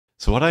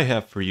So what I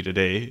have for you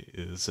today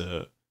is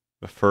the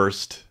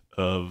first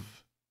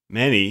of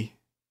many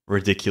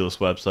ridiculous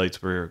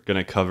websites we're going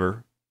to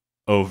cover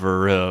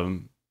over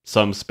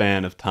some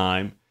span of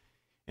time.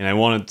 And I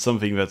wanted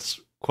something that's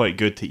quite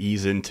good to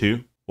ease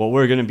into. What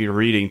we're going to be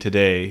reading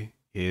today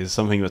is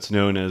something that's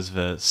known as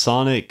the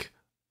Sonic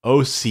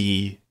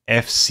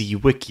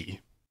OCFC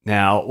Wiki.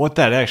 Now, what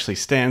that actually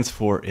stands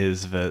for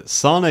is the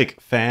Sonic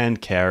Fan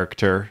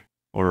Character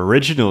or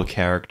Original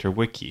Character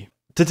Wiki.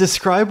 To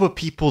describe what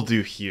people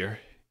do here,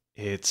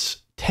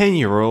 it's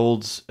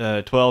 10-year-olds,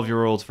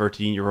 12-year-olds,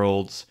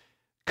 13-year-olds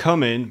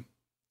come in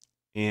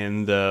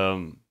and, they're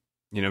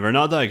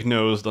not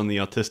diagnosed on the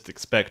autistic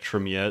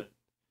spectrum yet,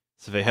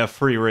 so they have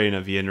free reign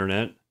of the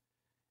internet,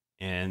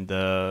 and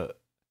they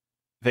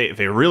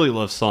really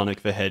love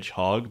Sonic the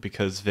Hedgehog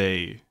because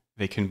they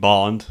can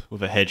bond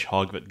with a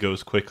hedgehog that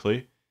goes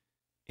quickly,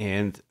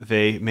 and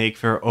they make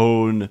their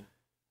own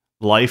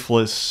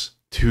lifeless,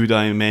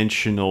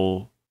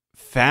 two-dimensional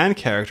fan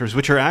characters,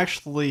 which are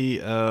actually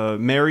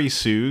Mary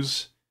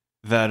Sues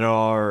that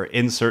are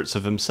inserts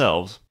of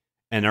themselves,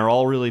 and are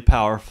all really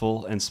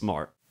powerful and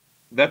smart.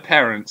 Their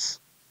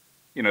parents,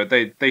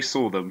 they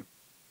saw them.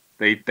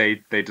 They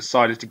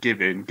decided to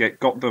give in,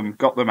 got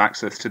them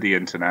access to the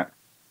internet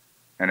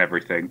and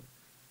everything.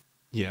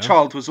 Yeah.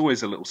 Child was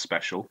always a little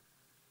special.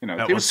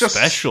 That it was just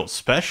special.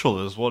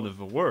 Special is one of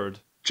the word.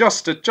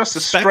 Just a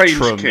Spectrum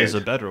strange kid. is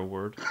a better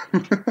word.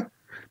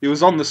 He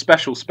was on the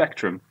special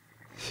spectrum.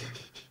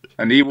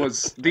 And he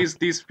was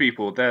these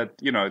people. They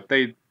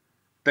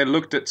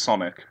looked at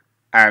Sonic,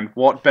 and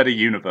what better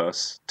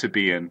universe to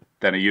be in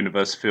than a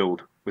universe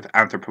filled with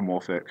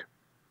anthropomorphic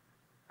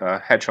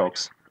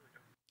hedgehogs?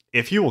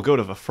 If you will go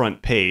to the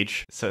front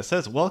page, so it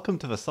says "Welcome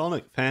to the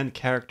Sonic Fan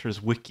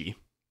Characters Wiki,"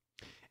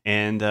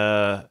 and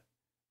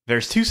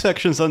there's two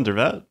sections under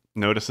that: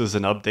 notices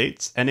and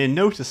updates. And in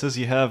notices,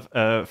 you have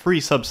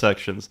three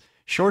subsections: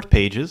 short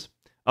pages,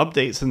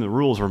 updates and the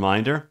rules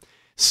reminder,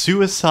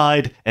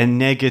 suicide and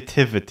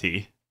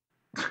negativity.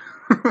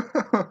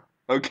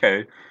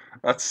 Okay,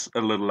 that's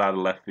a little out of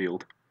left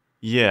field.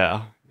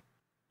 Yeah.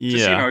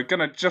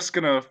 Just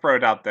gonna throw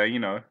it out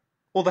there,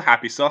 all the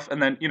happy stuff,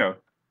 and then,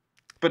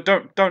 but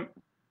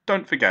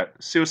don't forget,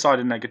 suicide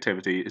and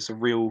negativity is a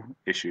real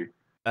issue.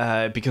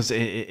 Because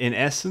in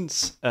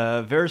essence,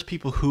 there's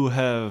people who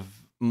have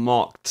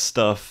mocked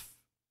stuff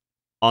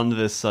on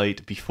this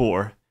site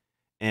before,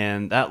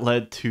 and that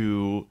led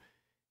to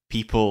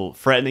people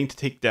threatening to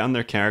take down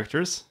their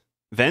characters,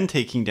 then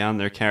taking down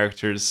their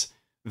characters,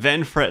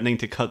 then threatening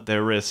to cut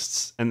their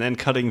wrists, and then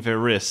cutting their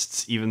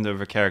wrists even though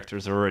their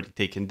characters are already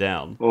taken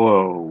down.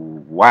 Oh,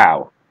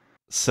 wow.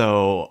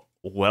 So,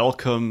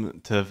 welcome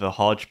to the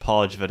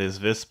hodgepodge that is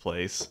this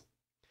place.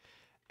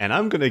 And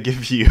I'm gonna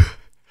give you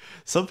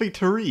something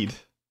to read.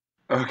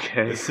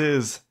 Okay. This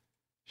is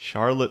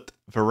Charlotte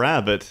the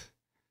Rabbit,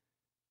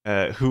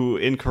 who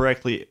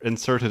incorrectly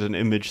inserted an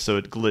image so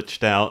it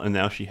glitched out, and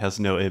now she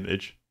has no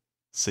image.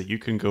 So you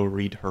can go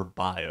read her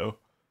bio.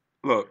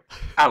 Look,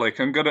 Alec,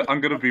 I'm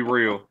gonna be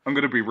real. I'm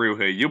gonna be real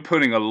here. You're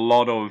putting a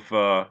lot of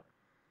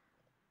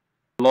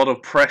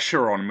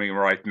pressure on me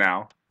right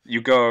now. You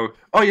go,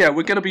 oh yeah,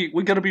 we're gonna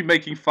be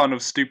making fun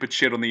of stupid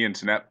shit on the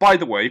internet. By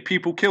the way,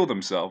 people kill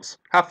themselves.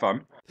 Have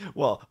fun.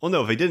 Well,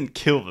 no, they didn't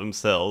kill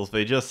themselves.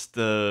 They just,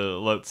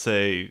 let's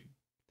say,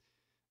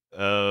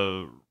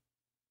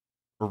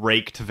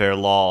 raked their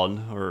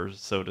lawn, or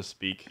so to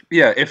speak.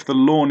 Yeah, if the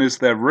lawn is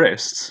their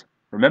wrists,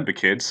 remember,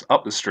 kids,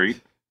 up the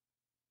street.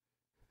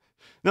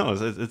 No,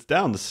 it's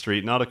down the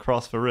street, not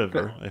across the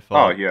river. I Oh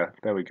thought. yeah,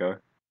 there we go.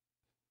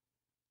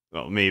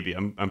 Well, maybe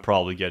I'm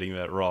probably getting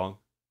that wrong.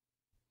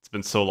 It's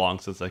been so long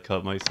since I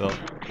cut myself.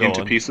 Go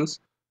Into on. pieces.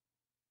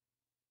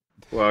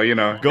 Well,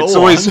 Go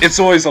it's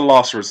always a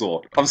last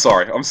resort. I'm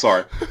sorry.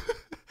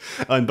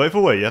 And by the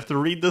way, you have to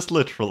read this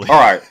literally. All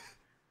right.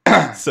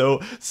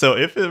 So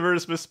if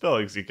there's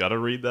misspellings, you gotta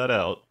read that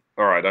out.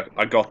 All right,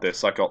 I got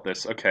this.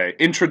 Okay,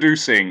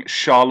 introducing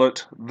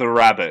Charlotte the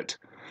Rabbit.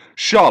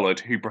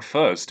 Charlotte, who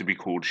prefers to be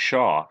called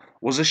Char,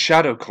 was a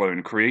shadow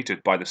clone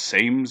created by the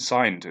same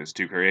scientist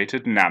who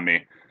created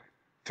Nami.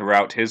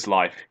 Throughout his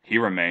life, he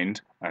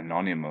remained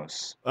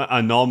anonymous.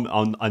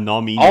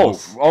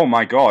 Anonymous. Oh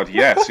my God!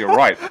 Yes, you're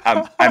right.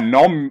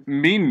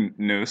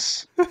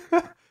 Anonymous.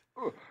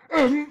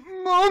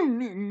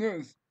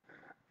 Anonymous.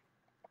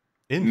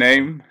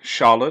 Name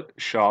Charlotte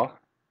Shah.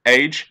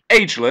 Age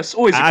ageless.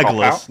 Always a cop out.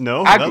 Agless.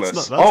 No, Agless.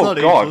 that's Oh not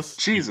God, ageless.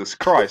 Jesus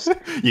Christ!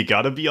 You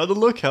gotta be on the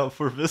lookout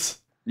for this.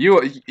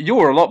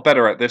 You're a lot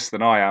better at this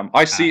than I am.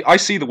 I see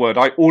the word.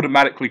 I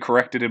automatically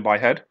correct it in my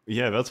head.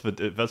 Yeah, that's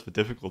the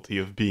difficulty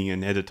of being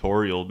an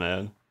editorial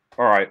man.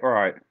 All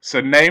right. So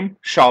name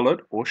Charlotte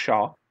or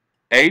Shah.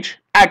 Age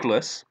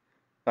agless.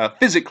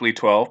 Physically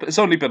 12, but it's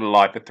only been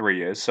alive for 3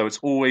 years, so it's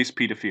always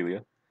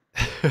paedophilia.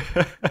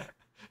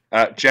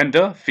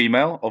 Gender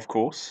female, of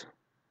course.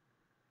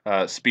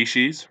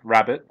 Species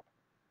rabbit.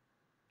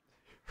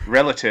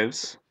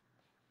 Relatives: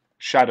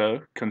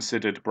 Shadow,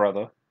 considered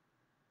brother.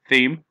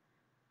 Theme: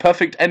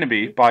 Perfect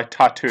Enemy by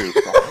Tattoo.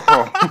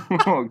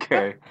 Oh,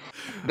 okay.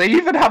 They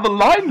even have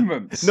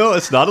alignments. No,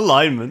 it's not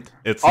alignment.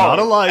 It's not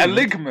alignment. A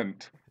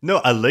ligament.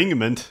 No, a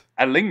ligament.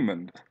 A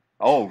ligament.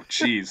 Oh,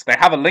 jeez. They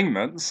have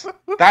alignments.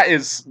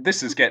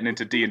 This is getting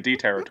into D&D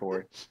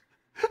territory.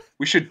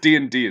 We should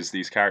D&D as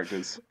these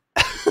characters.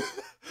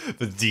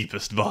 The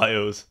deepest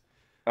bios.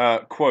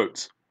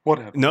 Quotes.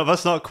 Whatever. No,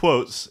 that's not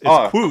quotes.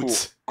 It's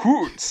quotes.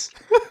 Cool. Quotes.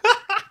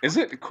 Is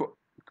it?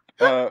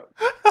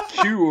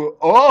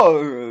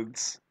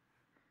 Q-words.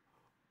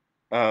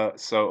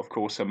 So, of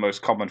course, her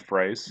most common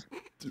phrase.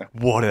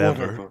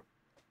 Whatever.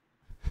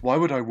 Why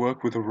would I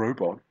work with a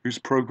robot who's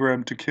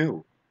programmed to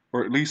kill,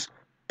 or at least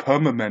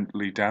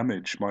permanently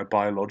damage my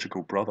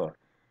biological brother?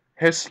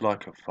 He's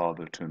like a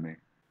father to me.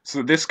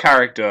 So this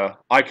character,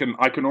 I can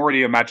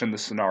already imagine the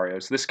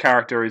scenarios. This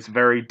character is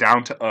very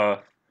down to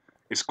earth,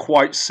 is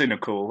quite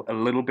cynical, a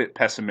little bit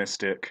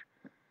pessimistic,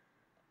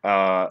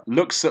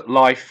 looks at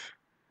life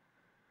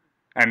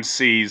and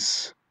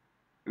sees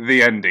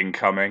the ending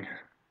coming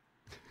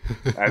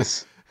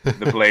as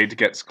the blade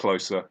gets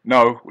closer.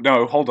 No,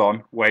 hold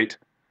on, wait.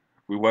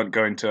 We weren't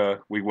going to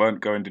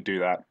do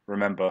that.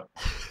 Remember.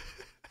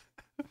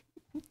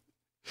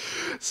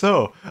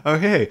 So,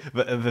 okay,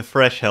 the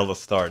fresh hell is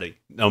starting.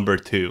 Number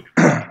 2.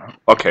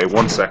 Okay,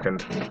 1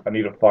 second. I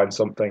need to find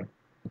something.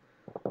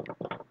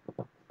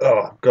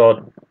 Oh,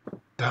 God.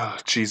 Oh,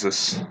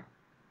 Jesus.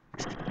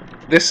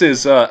 This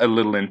is a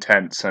little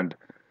intense, and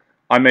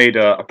I made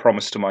a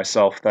promise to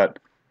myself that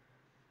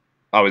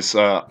I was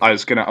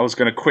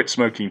gonna quit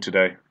smoking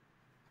today.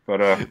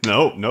 But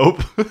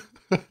Nope.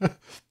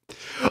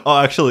 Oh,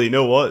 actually, you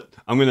know what?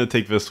 I'm gonna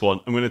take this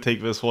one. I'm gonna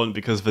take this one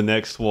because the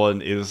next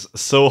one is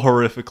so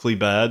horrifically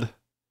bad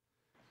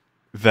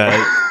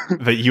that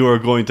that you are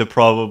going to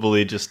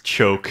probably just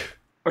choke.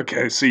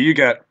 Okay, so you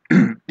get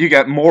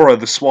Mora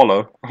the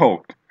Swallow.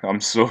 Oh,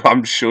 I'm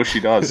sure she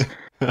does.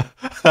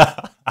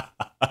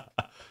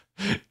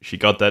 She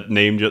got that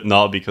name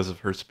not because of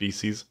her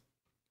species.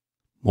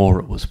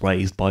 Mora was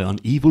raised by an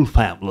evil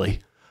family.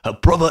 Her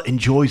brother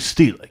enjoyed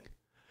stealing.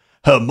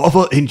 Her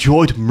mother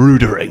enjoyed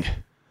murdering.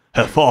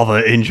 Her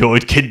father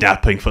enjoyed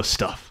kidnapping for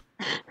stuff.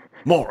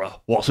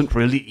 Mora wasn't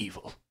really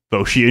evil,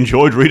 though she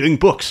enjoyed reading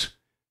books.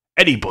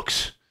 Any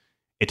books.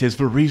 It is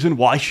the reason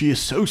why she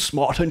is so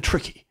smart and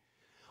tricky.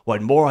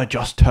 When Mora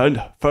just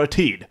turned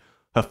 13,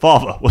 her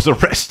father was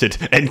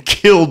arrested and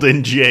killed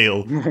in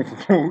jail.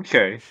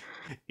 Okay.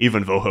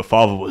 Even though her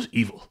father was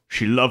evil,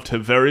 she loved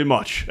him very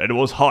much and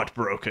was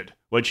heartbroken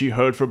when she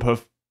heard from her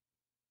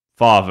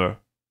father.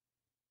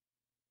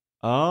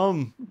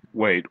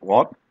 Wait,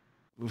 what?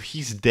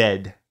 He's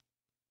dead.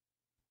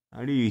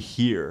 How do you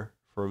hear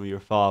from your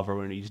father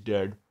when he's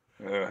dead?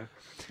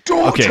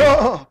 Daughter!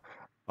 Okay.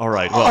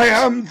 Alright, well. I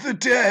am the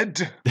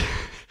dead!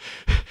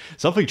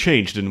 Something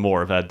changed in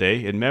Mora that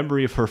day. In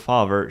memory of her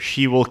father,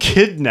 she will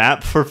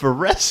kidnap for the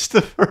rest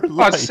of her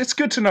life. It's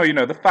good to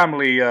know, the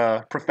family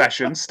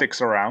profession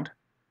sticks around.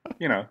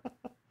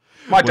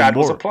 My dad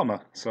was a plumber,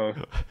 so...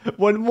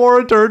 When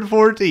Mora turned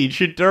 14,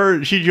 she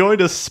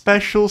joined a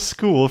special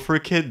school for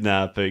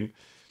kidnapping.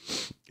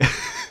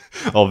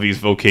 All these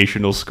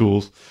vocational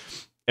schools.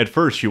 At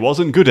first, she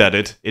wasn't good at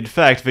it. In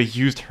fact, they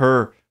used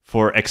her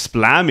for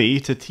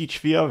explami to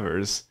teach the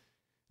others.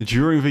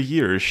 During the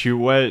years,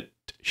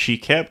 she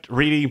kept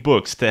reading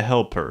books to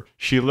help her.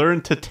 She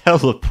learned to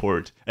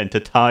teleport and to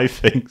tie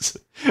things.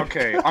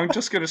 Okay, I'm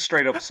just gonna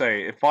straight up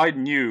say, if I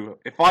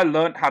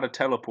learned how to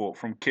teleport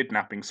from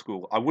kidnapping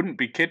school, I wouldn't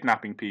be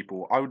kidnapping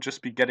people, I would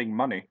just be getting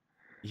money.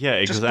 Yeah,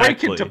 exactly.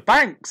 Just break into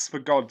banks, for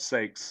God's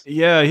sakes.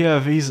 Yeah,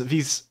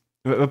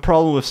 the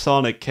problem with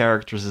Sonic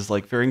characters is,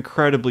 they're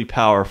incredibly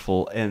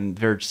powerful, and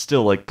they're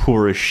still,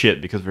 poor as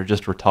shit because they're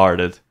just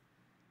retarded.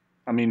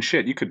 I mean,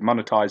 shit, you could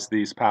monetize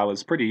these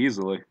powers pretty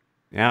easily.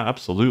 Yeah,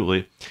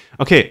 absolutely.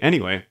 Okay,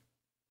 anyway.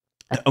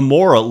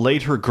 Mora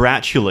later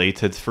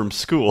graduated from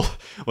school.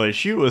 When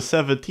she was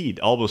 17,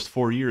 almost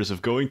 4 years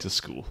of going to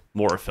school,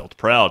 Mora felt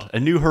proud,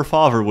 and knew her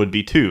father would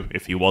be too,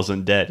 if he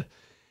wasn't dead.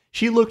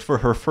 She looked for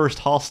her first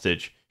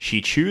hostage.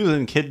 She chose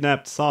and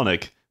kidnapped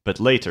Sonic, but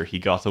later he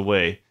got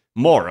away.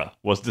 Mora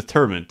was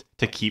determined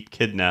to keep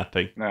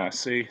kidnapping.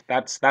 See,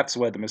 that's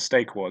where the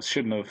mistake was.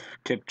 Shouldn't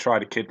have tried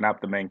to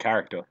kidnap the main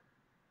character.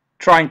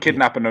 Try and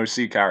kidnap an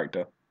OC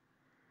character.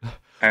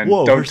 And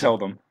don't tell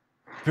them.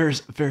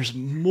 There's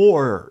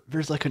more.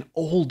 There's an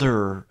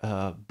older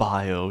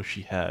bio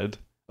she had.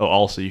 Oh,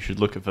 also, you should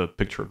look at the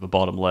picture at the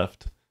bottom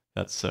left.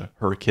 That's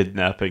her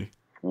kidnapping.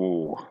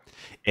 Ooh.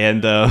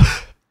 And,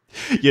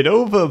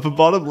 the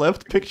bottom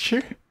left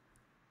picture?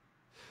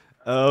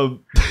 In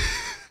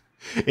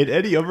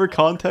any other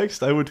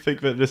context, I would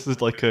think that this is a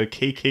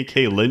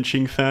KKK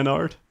lynching fan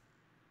art.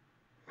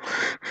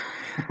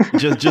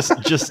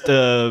 just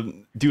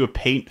do a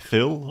paint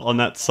fill on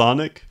that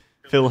Sonic.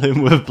 Fill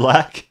him with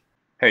black.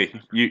 Hey,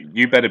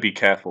 you better be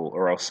careful,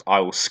 or else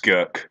I will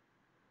skirk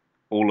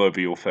all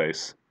over your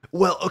face.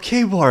 Well,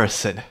 okay,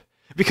 Morrison.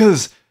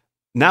 Because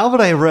now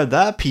that I read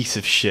that piece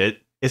of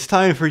shit, it's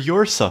time for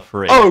your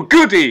suffering. Oh,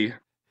 goody!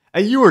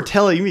 And you were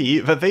telling me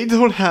that they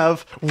don't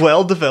have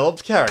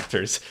well-developed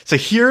characters. So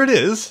here it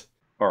is.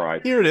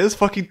 Alright. Here it is,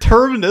 fucking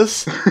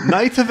Terminus,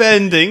 Night of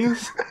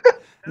Endings.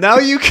 Now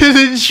you can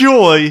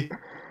enjoy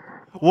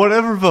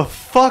whatever the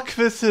fuck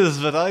this is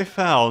that I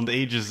found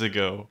ages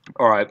ago.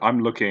 Alright, I'm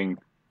looking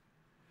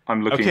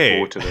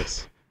forward to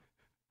this.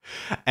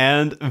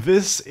 And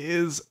this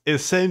is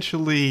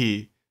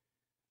essentially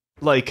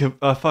like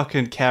a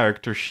fucking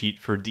character sheet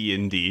for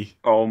D&D.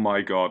 Oh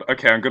my god.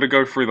 Okay, I'm gonna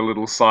go through the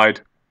little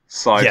side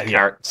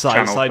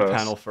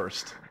panel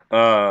first.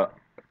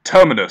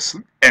 Terminus,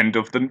 end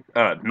of the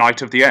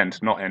night of the end,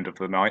 not end of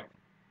the night.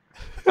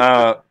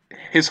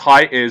 His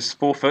height is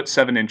 4 foot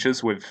 7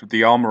 inches with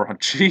the armor on.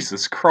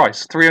 Jesus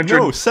Christ, 300.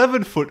 No,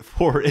 7 foot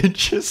 4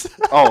 inches.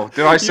 Oh,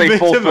 did I say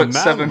 4 foot a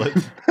 7?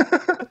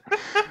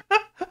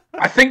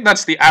 I think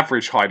that's the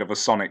average height of a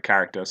Sonic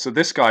character. So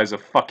this guy's a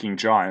fucking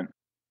giant.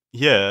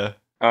 Yeah.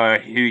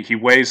 He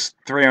weighs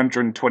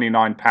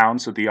 329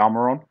 pounds with the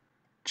armor on.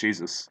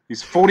 Jesus,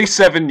 he's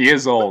 47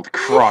 years old.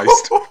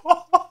 Christ.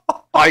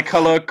 Eye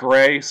color,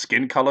 grey.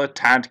 Skin color,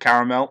 tanned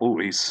caramel. Oh,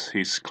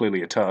 he's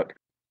clearly a Turk.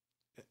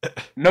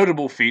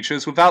 Notable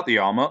features without the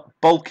armor: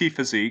 bulky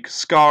physique,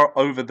 scar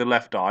over the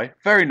left eye,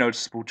 very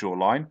noticeable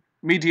jawline,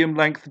 medium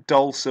length,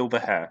 dull silver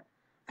hair.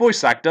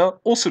 Voice actor: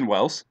 Orson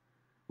Welles,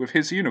 with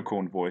his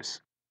unicorn voice.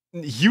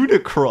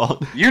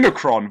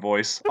 Unicron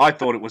voice. I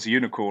thought it was a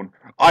unicorn.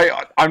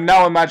 I'm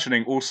now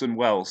imagining Orson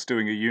Welles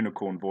doing a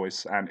unicorn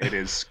voice, and it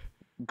is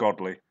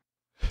godly.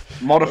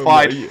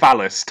 Modified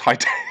phallus,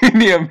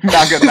 titanium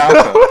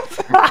naginata.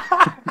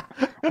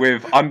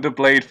 With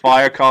underblade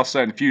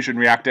firecaster and fusion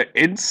reactor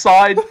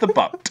inside the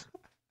butt.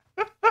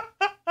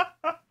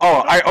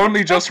 Oh, I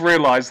only just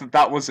realized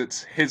that was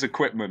his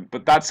equipment,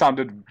 but that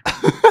sounded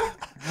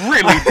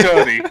really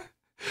dirty.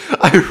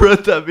 I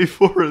read that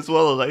before as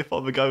well, and I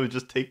thought the guy was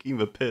just taking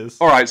the piss.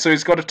 Alright, so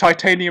he's got a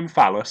titanium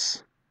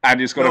phallus,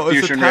 and he's got a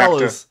fusion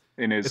reactor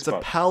in his butt. It's a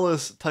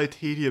Pallas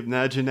titanium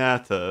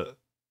naginata.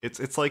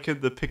 It's like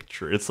in the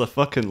picture. It's a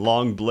fucking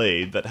long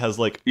blade that has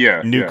like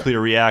nuclear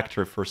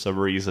reactor for some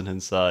reason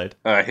inside.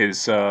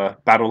 His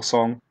battle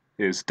song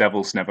is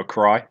 "Devils Never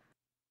Cry."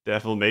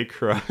 Devil May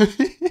Cry.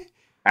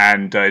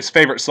 And his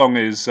favorite song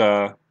is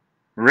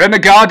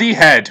 "Renegade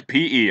Head."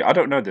 P.E. I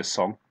don't know this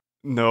song.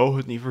 No,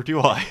 neither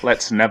do I.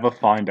 Let's never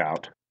find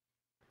out.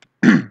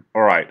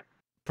 All right.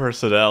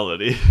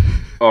 Personality.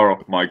 Oh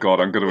my god,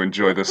 I'm going to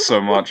enjoy this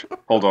so much.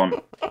 Hold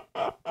on.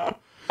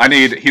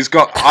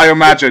 I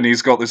imagine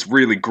he's got this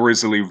really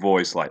grisly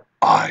voice like,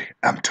 I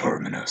am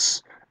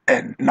Terminus,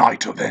 and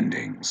Night of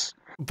Endings.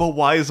 But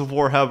why is a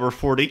Warhammer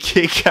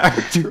 40k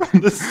character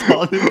on the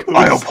Sonic Coast?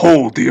 I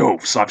uphold the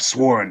oaths I've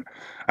sworn,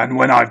 and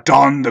when I've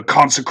donned the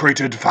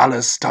consecrated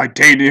phallus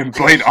titanium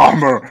plate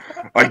armor,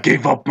 I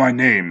gave up my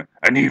name,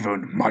 and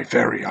even my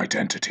very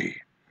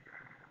identity.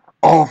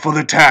 All for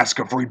the task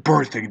of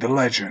rebirthing the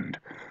legend,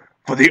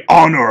 for the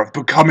honor of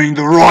becoming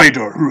the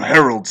rider who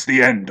heralds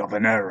the end of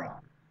an era.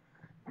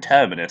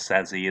 Terminus,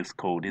 as he is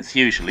called, is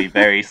usually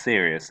very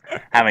serious.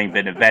 Having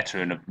been a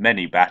veteran of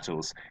many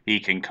battles, he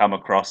can come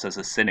across as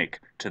a cynic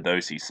to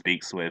those he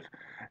speaks with.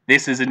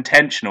 This is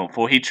intentional,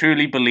 for he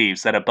truly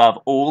believes that above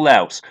all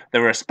else,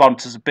 the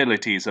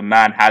responsibilities a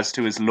man has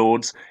to his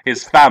lords,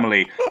 his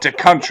family, to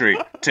country,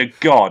 to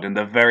God, and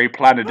the very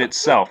planet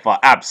itself are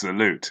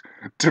absolute.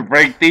 To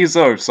break these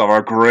oaths are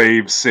a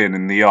grave sin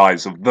in the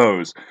eyes of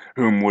those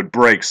whom would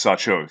break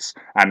such oaths,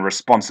 and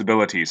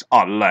responsibilities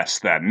are less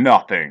than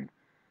nothing.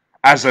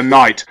 As a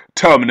knight,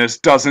 Terminus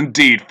does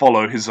indeed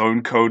follow his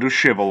own code of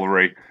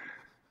chivalry.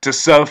 To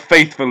serve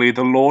faithfully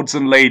the lords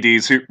and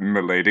ladies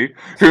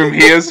whom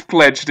he has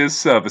pledged his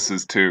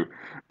services to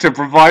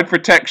provide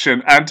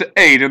protection and to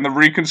aid in the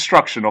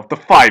reconstruction of the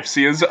fiefs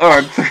he has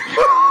earned through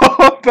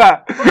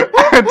combat,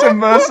 and to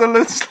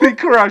mercilessly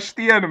crush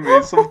the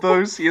enemies of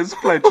those he has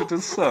pledged to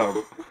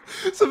serve.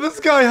 So this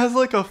guy has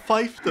like a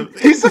fiefdom.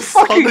 He's a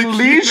fucking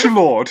liege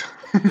lord.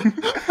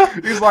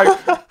 He's like,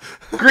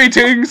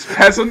 greetings,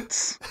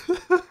 peasants.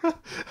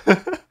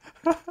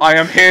 I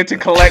am here to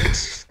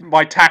collect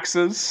my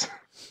taxes.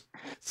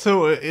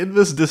 So in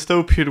this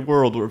dystopian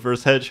world where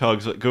there's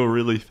hedgehogs that go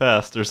really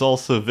fast, there's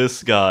also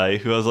this guy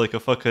who has like a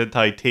fucking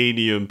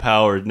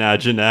titanium-powered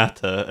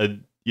naginata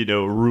and,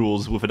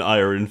 rules with an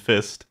iron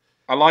fist.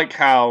 I like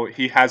how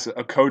he has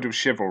a code of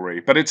chivalry,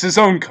 but it's his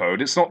own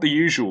code. It's not the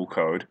usual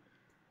code,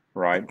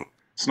 right?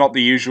 It's not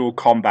the usual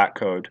combat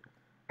code.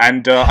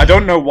 And I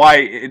don't know why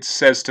it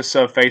says to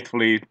serve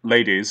faithfully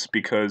ladies,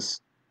 because,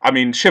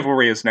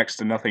 chivalry has next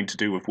to nothing to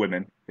do with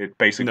women. It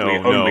basically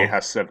only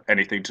has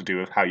anything to do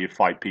with how you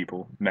fight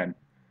people, men,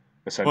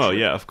 essentially. Well,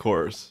 yeah, of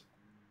course.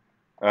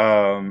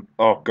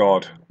 Oh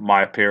god,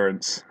 my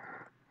appearance.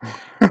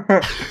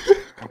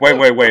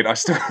 wait, I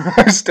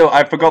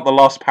forgot the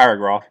last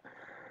paragraph.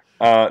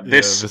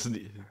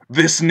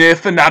 This near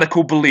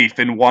fanatical belief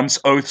in one's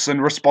oaths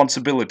and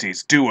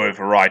responsibilities do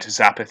override his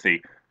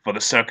apathy for the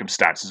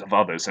circumstances of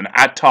others, and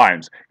at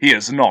times he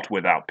is not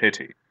without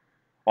pity.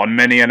 On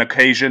many an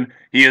occasion,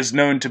 he is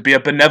known to be a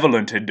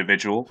benevolent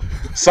individual,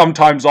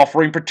 sometimes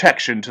offering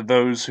protection to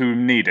those who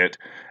need it,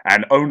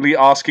 and only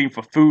asking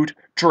for food,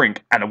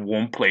 drink, and a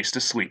warm place to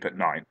sleep at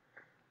night.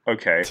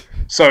 Okay,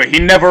 so he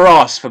never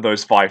asked for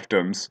those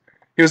fiefdoms.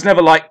 He was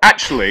never like,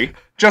 actually,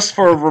 just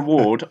for a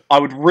reward, I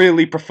would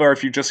really prefer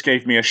if you just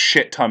gave me a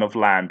shit ton of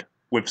land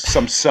with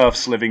some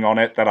serfs living on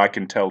it that I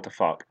can tell to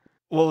fuck.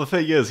 Well, the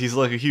thing is, he's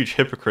like a huge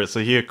hypocrite, so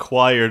he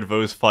acquired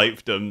those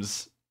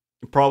fiefdoms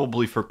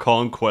probably for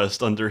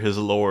conquest under his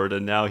lord,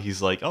 and now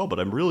he's like, oh,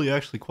 but I'm really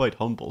actually quite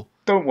humble.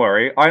 Don't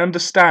worry, I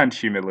understand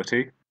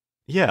humility.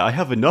 Yeah, I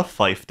have enough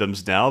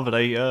fiefdoms now, but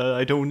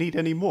I don't need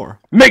any more.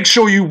 Make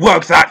sure you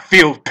work that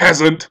field,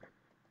 peasant!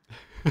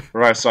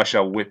 Or else I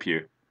shall whip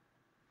you.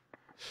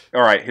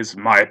 Alright, here's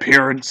my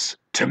appearance.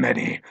 To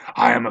many,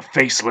 I am a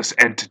faceless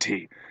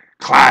entity,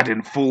 clad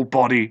in full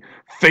body,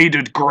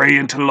 faded grey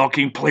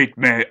interlocking plate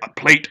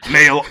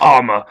mail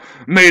armor,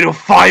 made of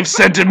 5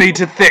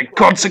 centimeter thick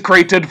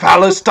consecrated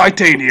phallus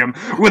titanium,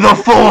 with a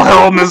full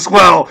helm as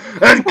well,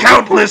 and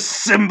countless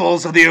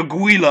symbols of the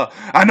Aguila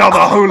and other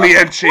holy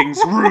etchings,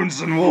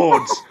 runes and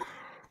wards.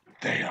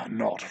 They are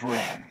not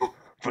wrong,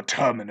 for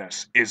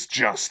Terminus is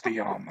just the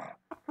armor.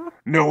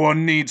 No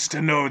one needs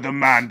to know the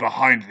man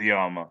behind the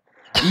armor,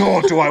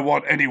 nor do I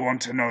want anyone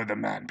to know the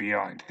man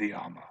behind the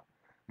armor.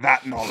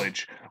 That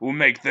knowledge will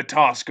make the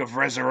task of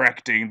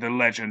resurrecting the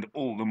legend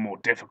all the more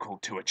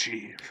difficult to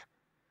achieve.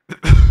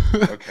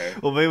 Okay.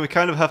 Well, we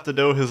kind of have to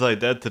know his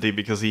identity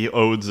because he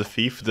owns a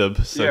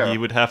fiefdom, so he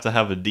would have to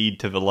have a deed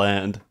to the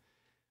land.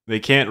 They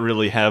can't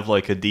really have,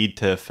 like, a deed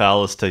to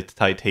phallus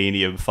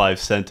titanium 5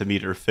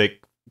 centimeter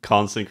thick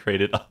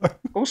consecrated armor.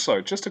 Also,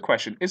 just a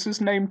question, is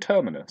his name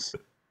Terminus?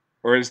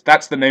 Or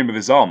that's the name of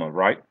his armor,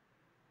 right?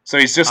 So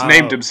he's just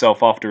named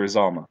himself after his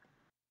armor.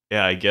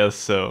 Yeah, I guess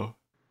so.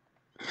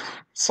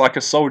 It's like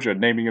a soldier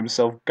naming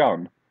himself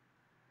Gun.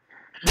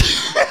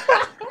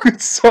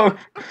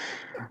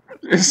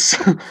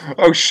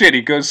 Oh shit,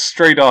 he goes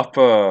straight up,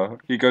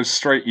 he goes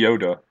straight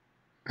Yoda.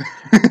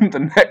 In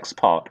the next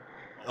part.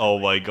 Oh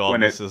my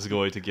god, this is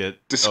going to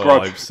get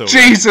described. Oh, I'm so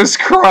Jesus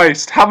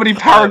Christ, how many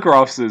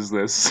paragraphs is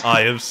this?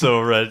 I am so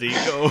ready,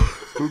 go.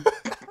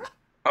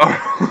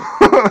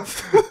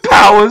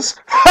 Powers?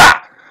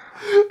 Ha!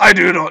 I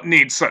do not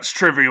need such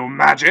trivial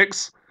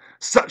magics.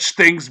 Such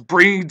things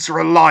breeds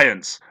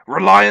reliance.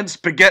 Reliance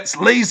begets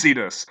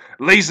laziness.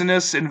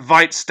 Laziness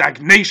invites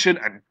stagnation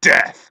and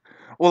death.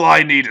 All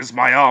I need is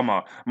my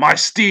armor, my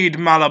steed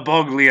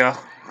Malaboglia.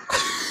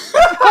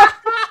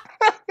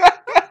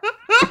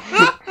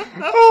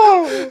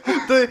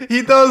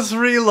 He does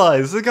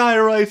realize, the guy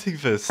writing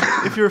this,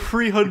 if you're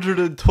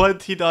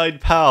 329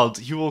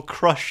 pounds, you will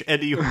crush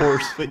any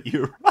horse that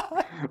you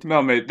ride.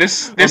 No, mate,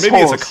 this or maybe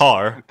horse, it's a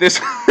car. This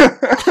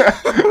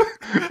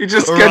he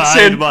just gets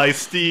Ride in. my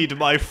steed,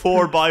 my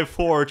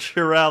 4x4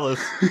 Chiralis.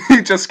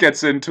 He just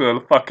gets into a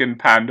fucking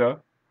panda.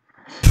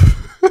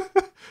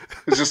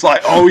 It's just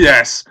like, oh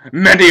yes,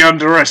 many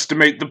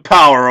underestimate the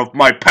power of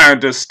my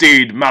panda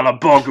steed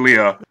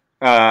Malaboglia.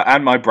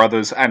 And my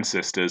brothers and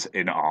sisters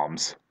in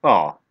arms.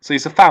 So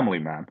he's a family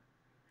man.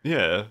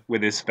 Yeah.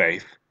 With his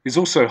faith. He's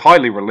also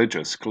highly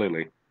religious,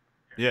 clearly.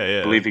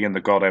 Yeah. Believing in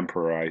the god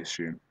emperor, I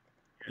assume.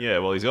 Yeah,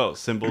 well, he's got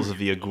symbols of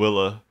the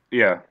Aguila.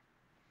 Yeah.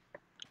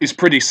 He's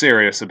pretty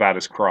serious about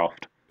his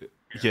craft.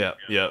 Yeah.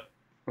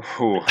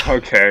 Ooh,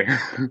 okay.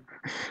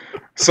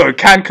 So,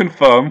 can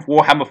confirm,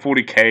 Warhammer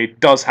 40k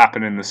does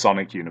happen in the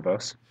Sonic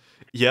universe.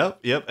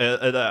 Yep.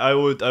 And I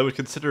would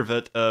consider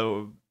that,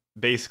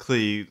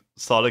 basically,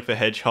 Sonic the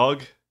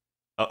Hedgehog,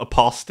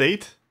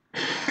 apostate.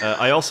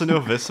 I also know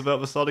this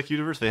about the Sonic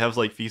universe. They have,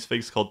 like, these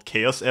things called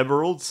Chaos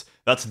Emeralds.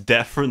 That's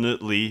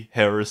definitely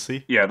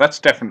heresy. Yeah, that's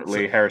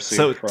definitely heresy.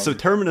 So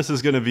Terminus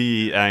is gonna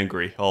be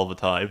angry all the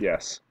time.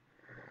 Yes.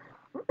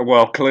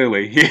 Well,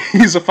 clearly.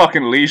 He's a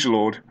fucking liege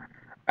lord.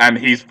 And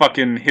his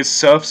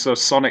serfs are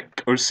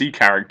Sonic OC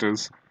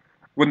characters.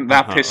 Wouldn't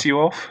that piss you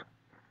off?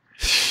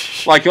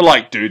 Like, you're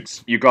like,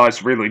 dudes, you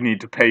guys really need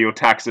to pay your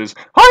taxes.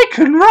 I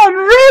can run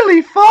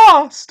really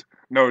fast!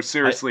 No,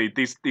 seriously,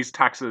 these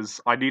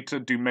taxes, I need to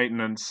do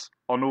maintenance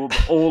on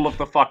all of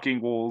the fucking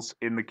walls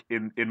in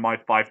my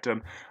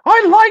fiefdom.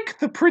 I like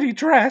the pretty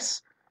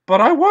dress,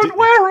 but I won't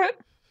wear it.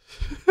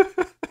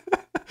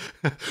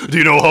 Do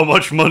you know how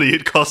much money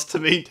it costs to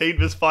maintain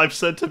this 5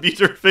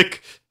 centimeter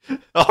thick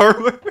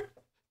armor?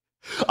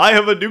 I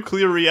have a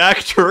nuclear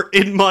reactor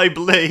in my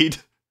blade.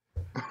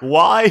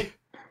 Why?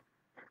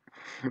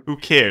 Who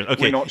cares?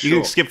 Okay, you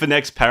can skip the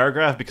next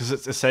paragraph because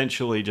it's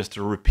essentially just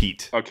a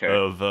repeat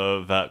of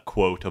that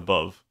quote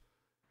above.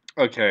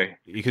 Okay.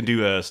 You can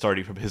do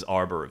starting from his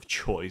armor of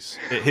choice.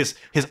 His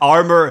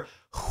armor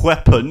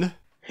weapon.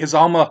 His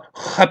armor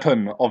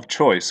weapon of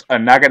choice, a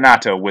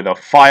naginata with a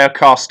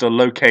firecaster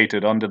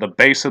located under the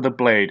base of the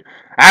blade,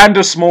 and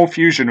a small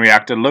fusion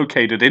reactor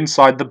located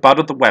inside the butt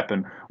of the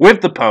weapon,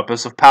 with the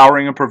purpose of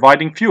powering and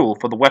providing fuel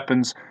for the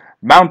weapon's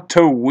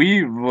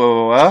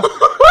mountoweaver.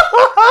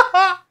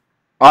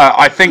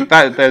 I think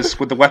that there's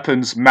with the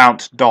weapon's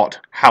mount dot,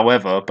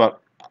 however,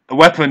 but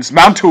weapon's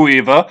mantle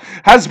weaver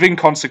has been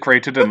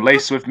consecrated and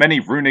laced with many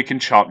runic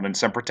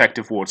enchantments and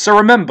protective wards. So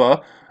remember,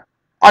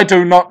 I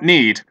do not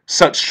need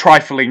such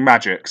trifling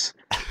magics,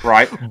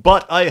 right?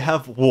 But I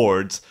have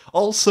wards.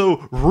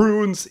 Also,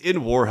 runes in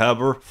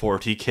Warhammer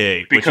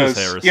 40k, which is Because,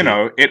 heresy. you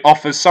know, it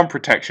offers some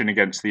protection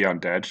against the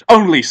undead.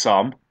 Only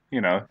some,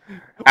 you know.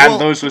 And Well,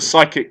 those with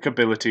psychic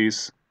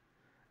abilities,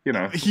 you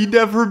know. he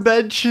never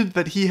mentioned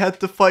that he had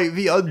to fight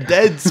the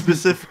undead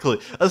specifically.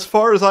 As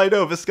far as I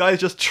know, this guy's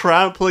just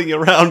trampling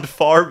around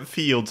farm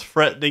fields,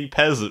 threatening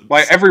peasants.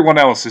 Like, everyone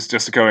else is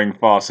just going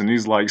fast, and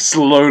he's, like,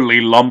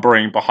 slowly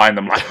lumbering behind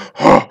them, like,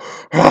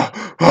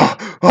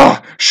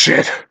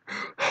 shit.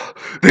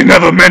 They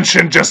never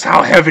mentioned just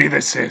how heavy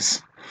this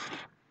is.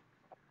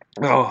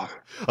 Oh.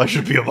 I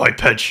should be on my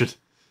pension.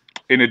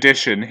 In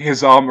addition,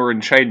 his armor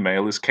and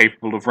chainmail is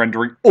capable of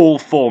rendering all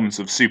forms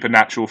of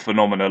supernatural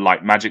phenomena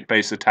like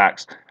magic-based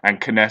attacks and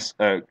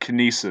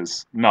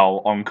kinesis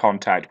null on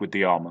contact with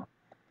the armor.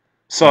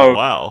 So,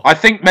 Wow. I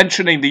think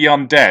mentioning the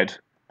undead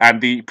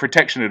and the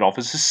protection it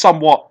offers is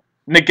somewhat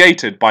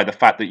negated by the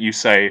fact that you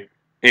say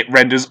it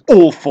renders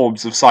all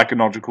forms of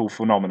psychological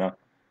phenomena,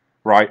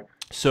 right?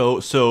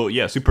 So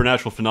yeah,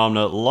 supernatural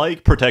phenomena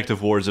like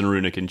protective wards and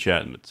runic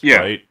enchantments, Yeah,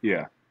 right?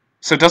 yeah.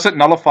 So does it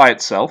nullify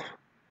itself?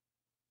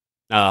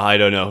 I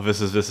don't know. This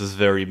is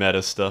very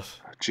meta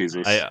stuff.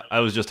 Jesus. I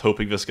was just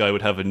hoping this guy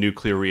would have a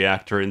nuclear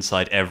reactor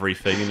inside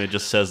everything, and it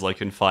just says like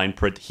in fine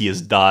print, he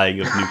is dying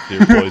of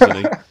nuclear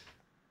poisoning.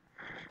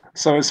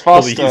 So his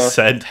Please faster,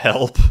 send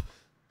help.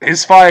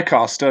 his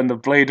Firecaster and the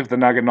Blade of the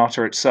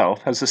Naginata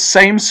itself has the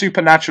same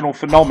supernatural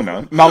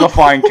phenomena,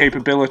 nullifying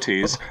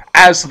capabilities,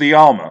 as the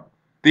armor.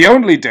 The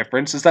only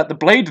difference is that the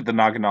Blade of the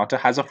Naginata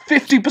has a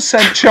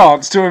 50%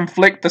 chance to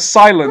inflict the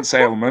silence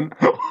ailment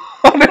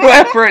on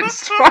whoever it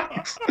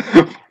strikes.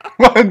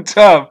 One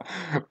turn,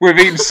 with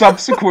each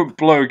subsequent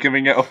blow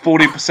giving it a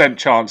 40%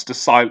 chance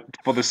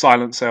for the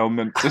silence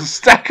ailment to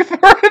stack for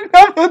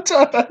another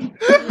turn.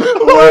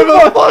 Where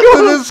the fuck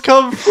did this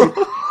come from?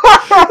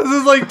 This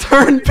is like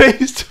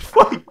turn-based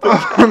fight.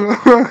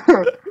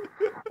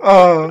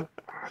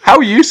 How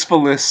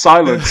useful is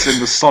silence in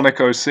the Sonic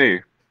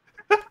OC?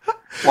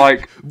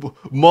 Like,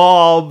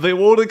 Mom, they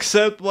won't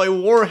accept my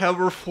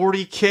Warhammer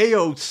 40k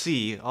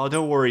OC. Oh,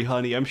 don't worry,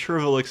 honey. I'm sure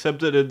they'll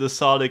accept it in the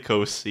Sonic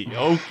OC.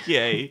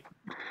 Okay.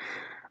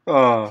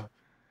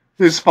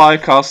 his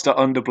Firecaster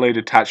Underblade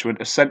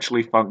attachment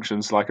essentially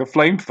functions like a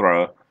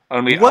flamethrower.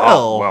 Only,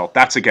 Well-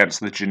 that's against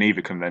the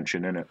Geneva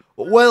Convention, isn't it?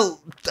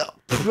 Well,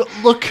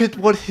 look at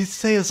what he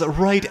says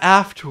right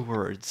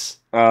afterwards.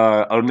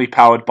 Only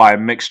powered by a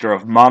mixture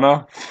of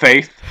mana,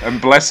 faith,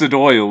 and blessed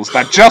oils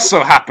that just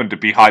so happen to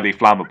be highly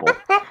flammable.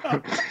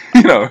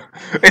 You know,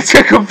 it's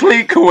a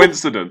complete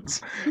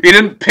coincidence. He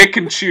didn't pick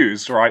and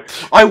choose, right?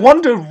 I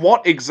wonder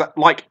what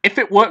like, if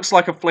it works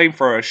like a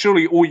flamethrower,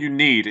 surely all you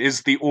need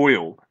is the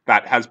oil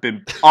that has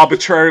been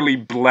arbitrarily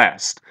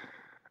blessed.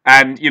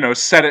 And, you know,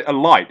 set it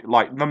alight.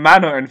 Like, the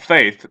mana and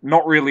faith,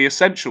 not really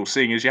essential,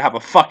 seeing as you have a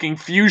fucking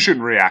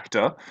fusion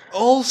reactor.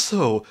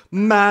 Also,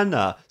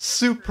 mana,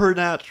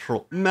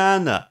 supernatural,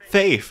 mana,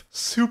 faith,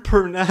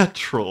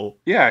 supernatural.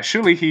 Yeah,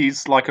 surely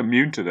he's, like,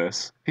 immune to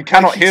this. He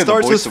cannot hear the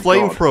voice He starts his of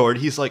God. flamethrower and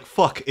he's like,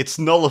 fuck, it's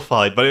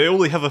nullified, but I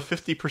only have a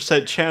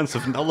 50% chance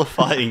of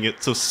nullifying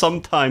it, so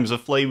sometimes a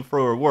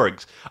flamethrower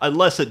works.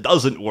 Unless it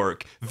doesn't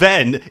work.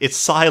 Then, it's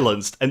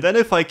silenced, and then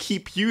if I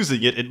keep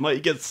using it, it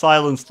might get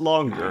silenced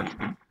longer.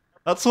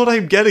 That's what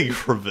I'm getting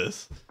from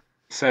this.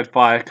 Said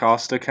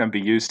Firecaster can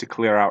be used to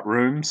clear out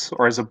rooms,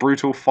 or as a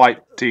brutal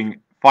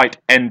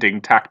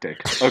fight-ending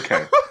tactic.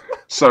 Okay.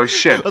 So,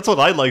 shit. That's what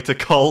I like to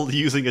call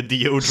using a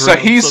deodorant So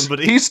on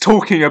somebody. he's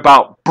talking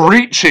about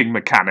breaching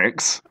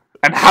mechanics,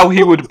 and how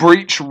he would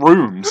breach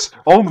rooms.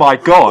 Oh my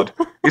god.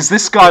 Is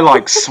this guy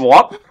like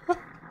SWAT?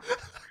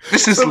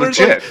 This is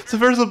legit. So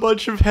there's a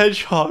bunch of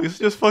hedgehogs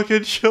just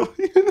fucking chilling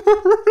in a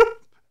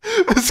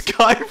room. This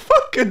guy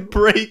fucking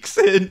breaks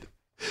in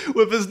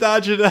with his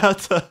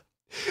Naginata,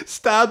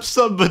 stabs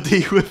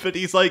somebody with it.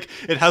 He's like,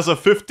 it has a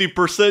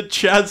 50%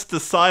 chance to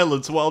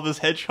silence while this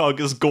hedgehog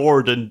is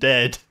gored and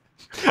dead.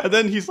 And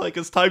then he's like,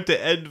 it's time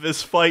to end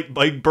this fight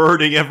by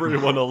burning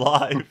everyone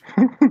alive.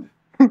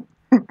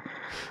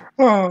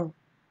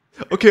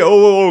 Okay,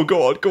 go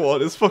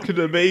on, it's fucking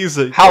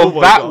amazing. How Oh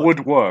my that God.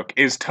 would work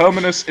is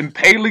Terminus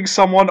impaling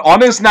someone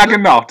on his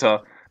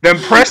Naginata, then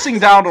pressing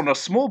down on a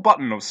small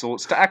button of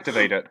sorts to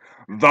activate it,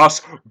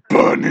 thus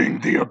burning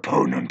the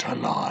opponent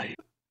alive.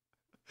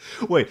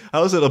 Wait,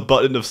 how is it a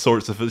button of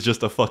sorts if it's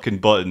just a fucking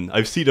button?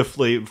 I've seen a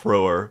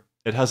flamethrower.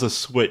 It has a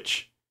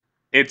switch.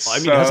 It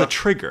has a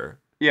trigger.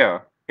 Yeah,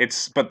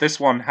 but this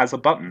one has a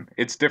button.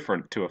 It's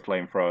different to a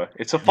flamethrower.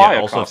 It's a Yeah,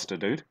 also- Firecaster,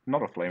 dude,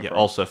 not a flamethrower. Yeah,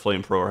 also a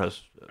flamethrower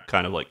has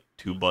kind of like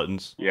two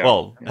buttons. Yeah.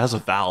 Well, it has a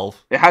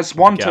valve. It has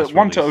one gas to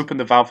release. open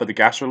the valve for the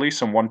gas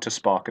release and one to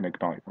spark and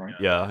ignite, right?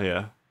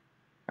 Yeah.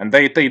 And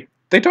they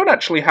don't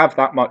actually have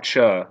that much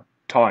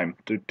time,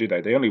 do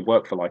they? They only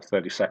work for like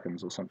 30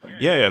 seconds or something.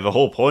 Yeah. The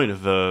whole point of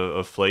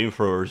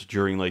flamethrowers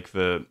during like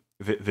the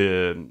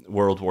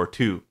World War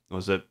II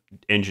was that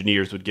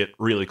engineers would get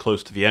really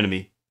close to the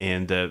enemy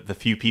and the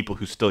few people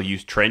who still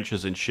use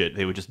trenches and shit,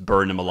 they would just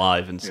burn them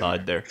alive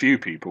inside there. Few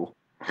people.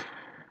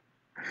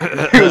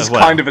 It was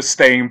Well. kind of a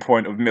staying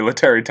point of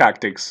military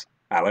tactics,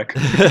 Alec.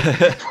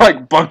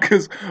 Like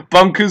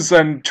bunkers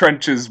and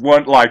trenches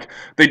weren't like,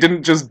 they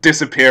didn't just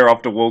disappear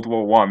after World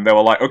War One. They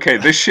were like, okay,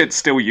 this shit's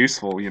still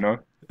useful, you know?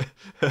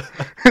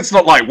 It's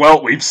not like,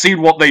 well, we've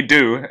seen what they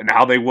do and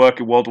how they work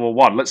in World War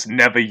One. Let's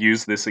never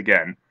use this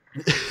again.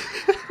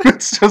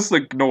 Let's just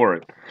ignore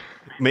it.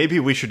 Maybe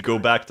we should go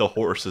back to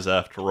horses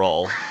after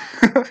all.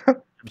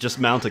 Just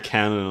mount a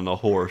cannon on a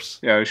horse.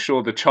 Yeah,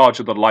 sure, the charge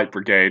of the Light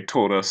Brigade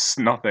taught us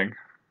nothing.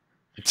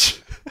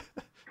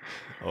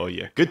 Oh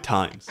yeah, good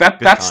times.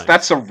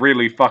 That's a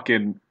really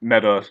fucking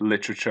meta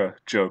literature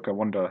joke. I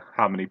wonder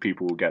how many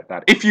people will get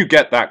that. If you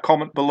get that,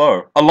 comment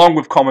below, along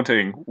with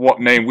commenting what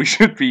name we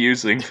should be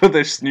using for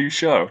this new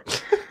show.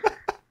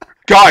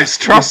 Guys,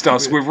 trust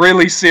us, we're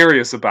really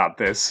serious about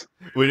this.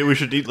 We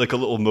should need like a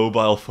little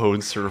mobile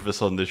phone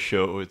service on this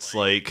show. It's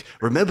like,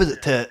 remember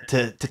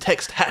to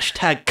text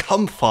hashtag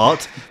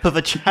 #comfort for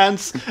the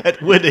chance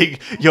at winning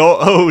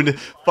your own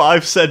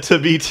 5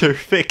 centimeter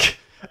thick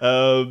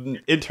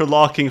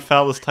interlocking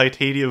phallus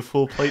titanium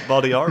full plate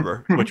body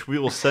armor, which we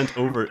will send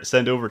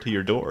over to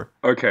your door.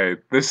 Okay,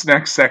 this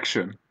next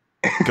section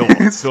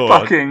is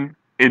fucking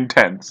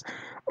intense.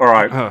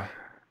 Alright.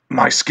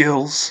 My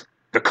skills,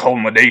 the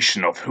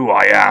culmination of who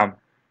I am,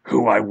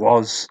 who I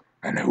was,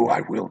 and who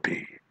I will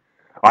be.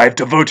 I have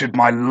devoted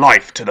my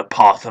life to the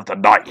path of the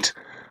knight.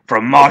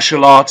 From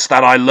martial arts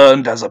that I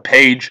learned as a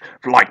page,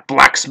 like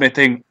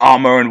blacksmithing,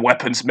 armor and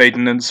weapons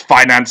maintenance,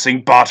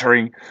 financing,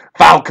 bartering,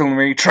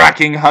 falconry,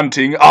 tracking,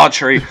 hunting,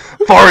 archery,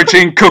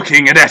 foraging,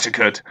 cooking, and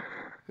etiquette,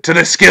 to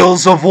the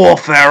skills of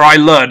warfare I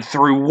learned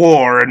through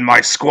war and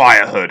my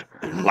squirehood,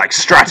 like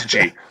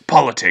strategy,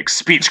 politics,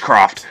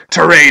 speechcraft,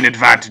 terrain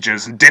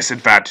advantages and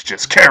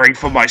disadvantages, caring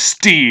for my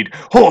steed,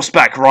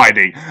 horseback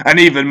riding, and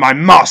even my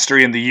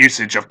mastery in the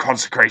usage of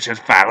consecrated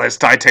phallus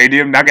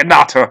titanium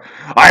naginata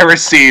I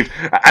received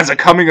as a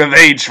coming of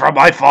age from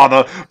my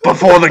father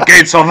before the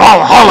gates of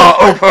Valhalla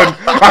opened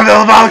and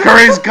the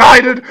Valkyries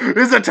guided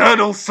his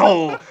eternal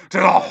soul to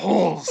the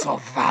halls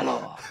of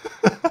valor.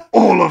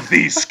 All of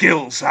these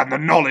skills and the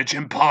knowledge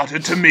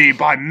imparted to me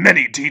by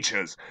many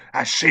teachers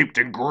has shaped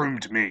and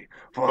groomed me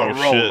for the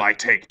role I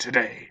take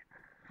today.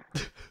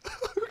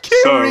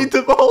 Can't read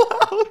them all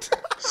out.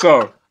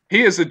 So,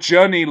 he is a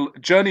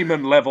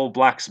journeyman level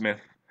blacksmith.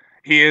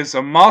 He is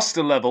a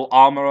master level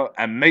armor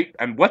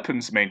and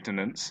weapons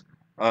maintenance.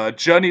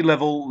 Journey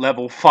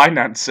level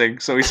financing.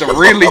 So he's a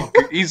really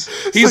he's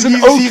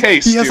an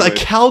okay steward. He has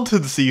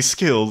accountancy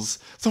skills.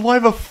 So why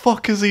the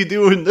fuck is he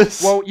doing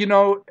this? Well, you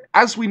know,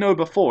 as we know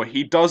before,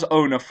 he does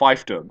own a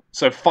fiefdom.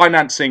 So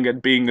financing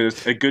and being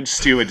a good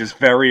steward is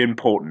very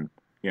important.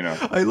 You know.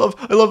 I love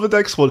the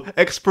next one.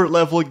 Expert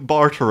level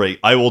bartering.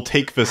 I will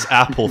take this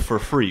apple for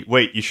free.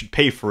 Wait, you should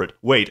pay for it.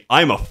 Wait,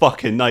 I'm a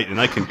fucking knight and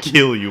I can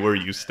kill you where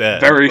you stand.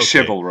 Very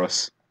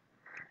chivalrous.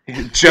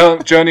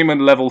 Journeyman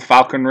level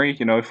falconry,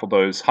 you know, for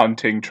those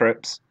hunting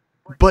trips.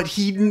 But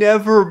he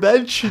never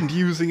mentioned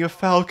using a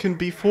falcon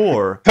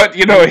before. But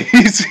you know,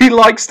 he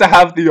likes to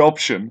have the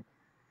option.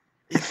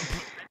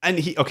 And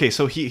he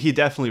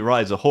definitely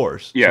rides a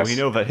horse. Yes. So we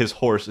know that his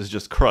horse is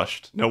just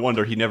crushed. No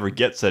wonder he never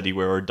gets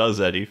anywhere or does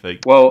anything.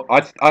 Well,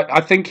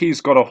 I think he's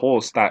got a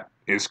horse that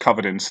is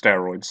covered in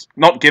steroids.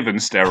 Not given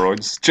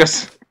steroids,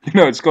 just, you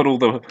know, it's got all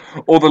the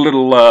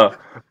little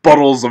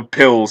bottles of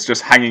pills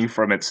just hanging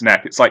from its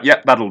neck. It's like,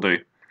 yep, that'll do.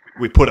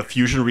 We put a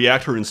fusion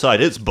reactor inside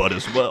its butt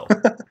as well.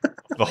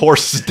 The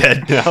horse is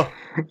dead now.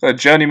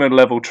 Journeyman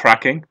level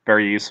tracking,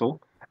 very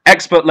useful.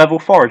 Expert level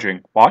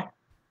foraging, why?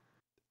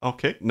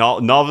 Okay,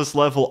 novice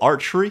level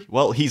archery.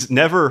 Well, he's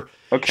never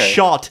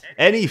shot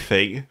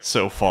anything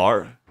so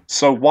far.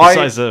 So why?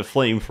 Besides a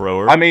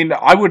flamethrower. I mean,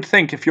 I would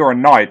think if you're a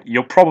knight,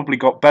 you've probably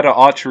got better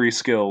archery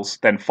skills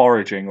than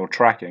foraging or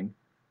tracking.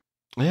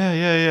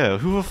 Yeah.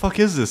 Who the fuck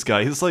is this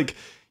guy? He's like,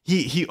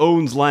 he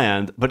owns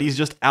land, but he's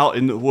just out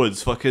in the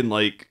woods, fucking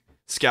like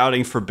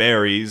scouting for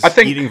berries,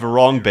 eating the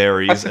wrong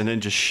berries, and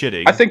then just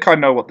shitting. I think I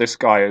know what this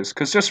guy is,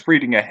 because just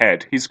reading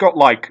ahead, he's got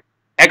like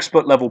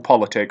expert level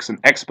politics and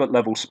expert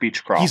level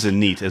speechcraft. He's a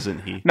neat,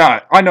 isn't he? No,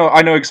 I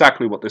know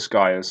exactly what this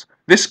guy is.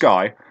 This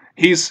guy,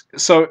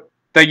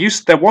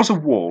 there was a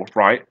war,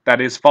 right, that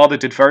his father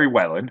did very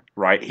well in,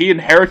 right? He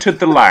inherited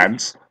the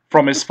lands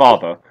from his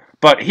father,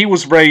 but he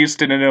was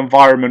raised in an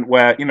environment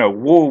where, you know,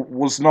 war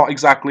was not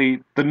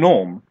exactly the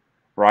norm,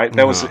 right?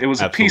 It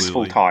was a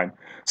peaceful time.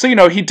 So, you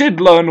know, he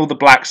did learn all the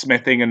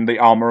blacksmithing and the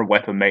armor and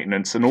weapon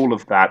maintenance and all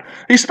of that.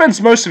 He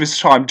spends most of his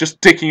time just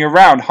dicking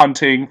around,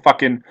 hunting,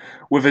 fucking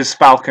with his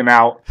falcon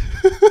out,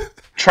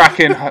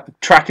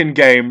 tracking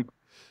game,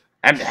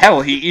 and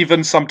hell, he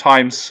even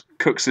sometimes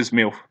cooks his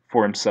meal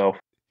for himself.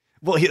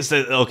 Well,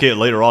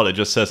 later on it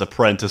just says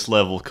apprentice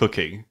level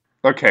cooking.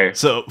 Okay.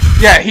 So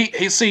yeah,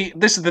 he see,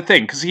 this is the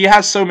thing, because he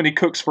has so many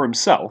cooks for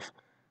himself,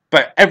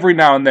 but every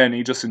now and then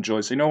he just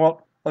enjoys, you know what?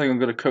 I think I'm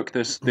going to cook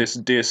this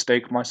deer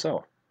steak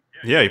myself.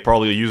 Yeah, he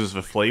probably uses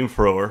the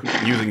flamethrower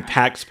using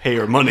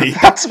taxpayer money.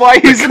 That's why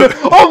he's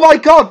oh my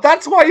god,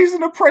 that's why he's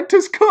an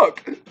apprentice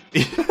cook!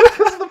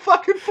 Because the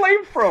fucking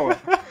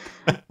flamethrower!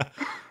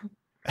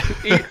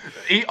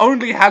 He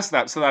only has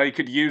that so that he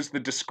could use the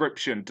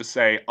description to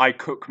say, I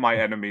cook my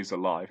enemies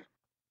alive.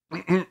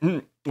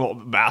 Well,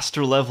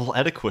 master level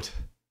etiquette.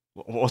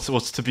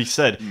 What's to be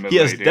said? Milady.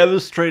 He has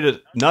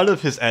demonstrated none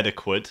of his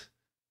etiquette.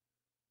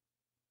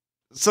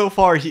 So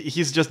far,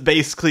 he's just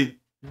basically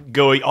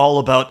going all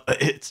about,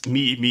 it's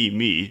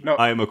me. No.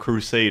 I am a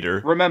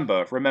crusader.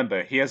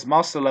 Remember, he has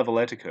master level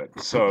etiquette,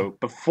 so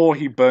before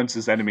he burns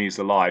his enemies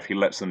alive, he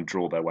lets them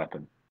draw their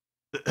weapon.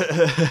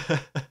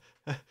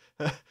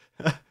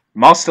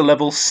 Master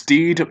level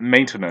steed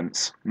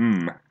maintenance.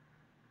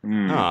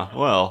 Ah,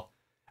 well.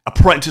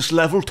 Apprentice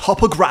level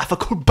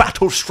topographical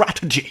battle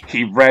strategy.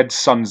 He read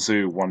Sun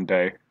Tzu one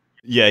day.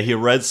 Yeah, he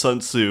read Sun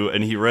Tzu,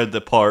 and he read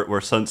the part where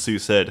Sun Tzu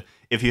said,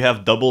 if you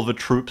have double the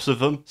troops of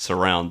them,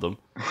 surround them.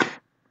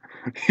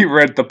 He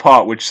read the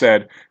part which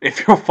said,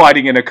 if you're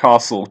fighting in a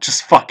castle,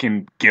 just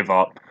fucking give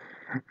up.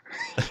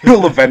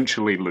 You'll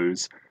eventually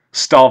lose.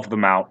 Starve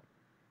them out.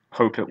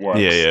 Hope it works.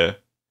 Yeah.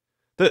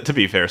 To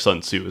be fair, Sun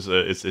Tzu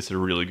is a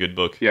really good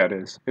book. Yeah, it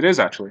is. It is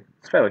actually.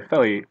 It's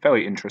fairly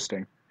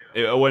interesting.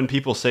 When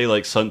people say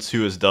like Sun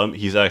Tzu is dumb,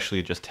 he's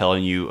actually just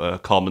telling you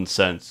common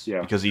sense.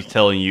 Yeah. Because he's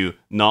telling you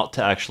not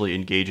to actually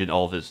engage in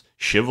all this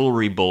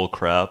chivalry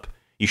bullcrap.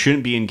 You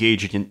shouldn't be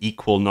engaging in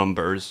equal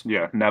numbers.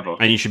 Yeah, never.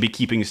 And you should be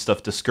keeping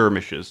stuff to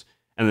skirmishes.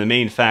 And the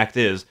main fact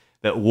is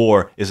that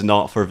war is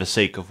not for the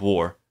sake of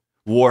war.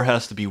 War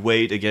has to be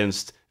weighed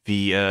against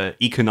the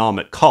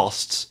economic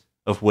costs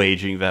of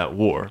waging that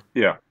war.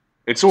 Yeah.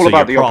 It's all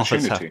about the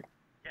opportunity.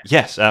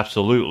 Yes,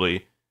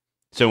 absolutely.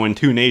 So when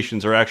two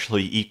nations are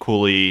actually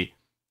equally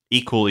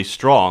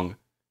strong,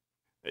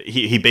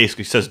 he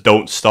basically says,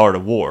 don't start a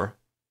war.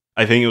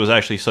 I think it was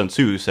actually Sun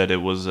Tzu who said it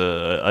was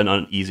an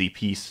uneasy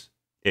peace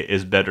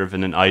is better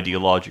than an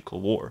ideological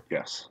war.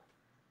 Yes.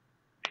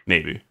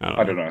 Maybe.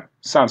 I don't know.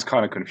 Sounds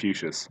kind of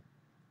Confucius.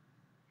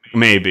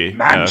 Maybe.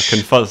 Man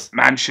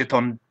shit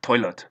on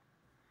toilet.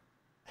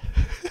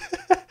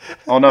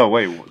 Oh no,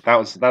 wait,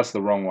 that's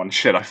the wrong one.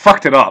 Shit, I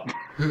fucked it up.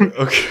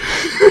 Okay.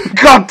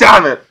 God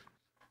damn it!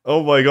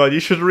 Oh my god, you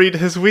should read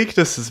his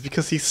weaknesses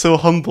because he's so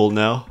humble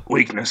now.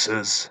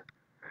 Weaknesses.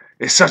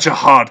 It's such a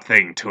hard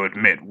thing to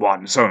admit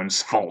one's own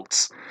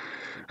faults.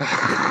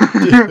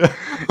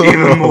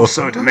 Even more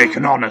so to make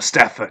an honest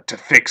effort to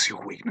fix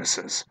your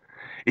weaknesses.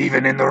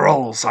 Even in the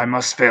roles I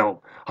must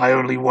fill, I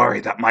only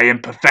worry that my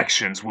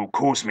imperfections will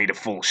cause me to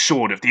fall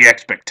short of the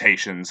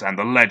expectations and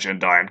the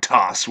legend I am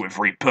tasked with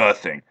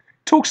rebirthing.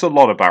 Talks a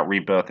lot about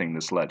rebirthing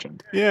this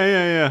legend.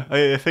 Yeah.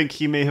 I think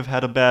he may have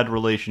had a bad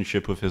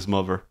relationship with his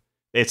mother.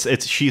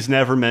 She's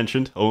never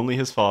mentioned, only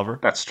his father.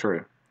 That's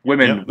true.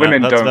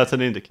 That's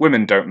an indicator.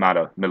 Women don't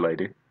matter,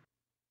 milady.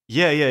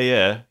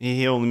 Yeah.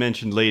 He only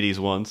mentioned ladies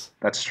once.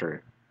 That's true.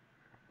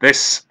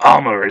 This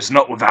armor is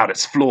not without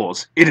its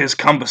flaws. It is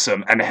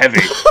cumbersome and heavy.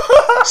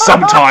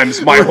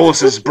 Sometimes my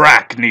horse's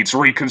brack needs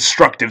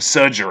reconstructive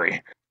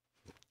surgery.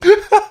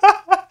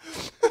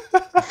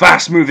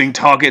 Fast-moving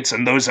targets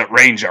and those at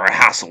range are a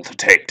hassle to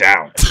take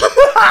down.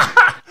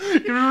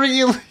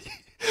 Really?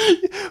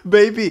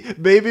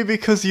 Maybe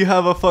because you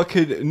have a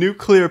fucking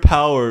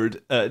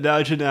nuclear-powered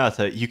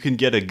Naginata, you can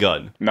get a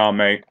gun. Nah,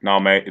 mate.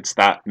 It's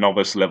that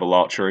novice-level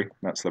archery.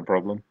 That's the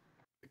problem.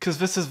 Because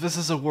this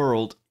is a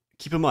world...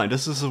 Keep in mind,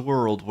 this is a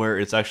world where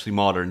it's actually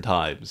modern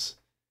times.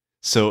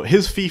 So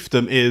his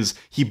fiefdom is,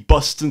 he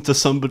busts into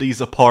somebody's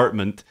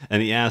apartment,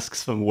 and he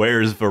asks them,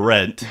 where's the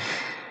rent?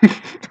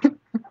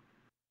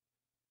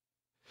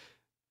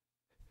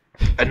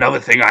 Another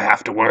thing I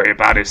have to worry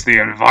about is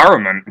the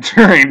environment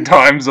during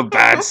times of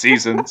bad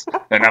seasons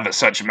and other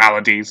such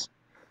maladies.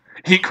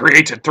 Heat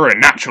created through a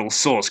natural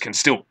source can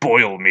still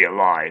boil me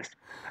alive,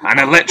 and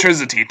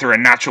electricity through a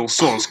natural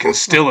source can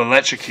still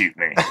electrocute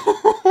me.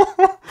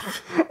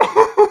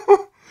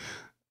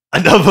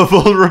 Another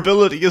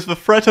vulnerability is the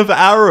threat of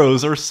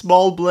arrows or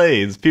small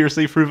blades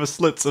piercing through the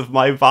slits of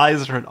my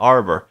visor and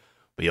armor.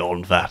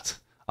 Beyond that,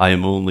 I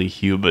am only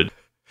human.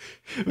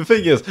 The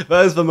thing is,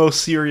 that is the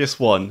most serious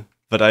one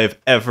that I have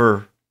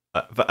ever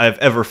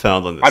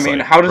found on this I mean,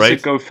 site, how does right?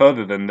 it go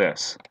further than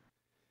this?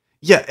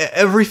 Yeah,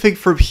 everything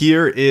from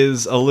here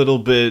is a little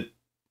bit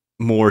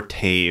more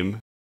tame.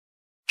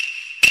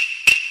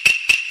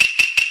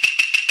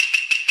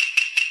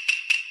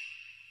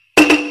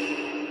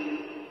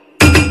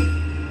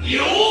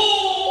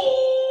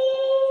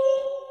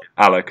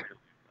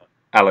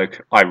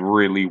 Alec, I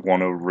really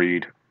want to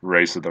read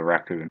Razor the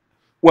Raccoon.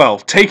 Well,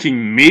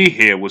 taking me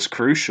here was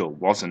crucial,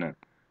 wasn't it?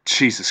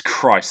 Jesus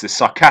Christ, this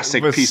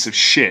sarcastic piece of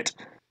shit.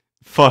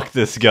 Fuck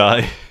this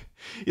guy.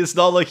 It's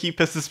not like he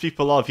pisses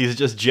people off, he's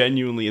just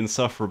genuinely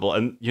insufferable.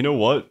 And you know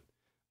what?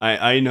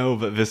 I know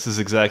that this is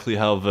exactly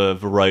how the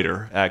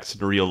writer acts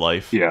in real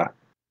life. Yeah.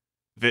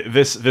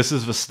 This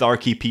is the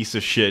snarky piece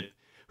of shit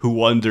who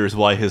wonders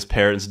why his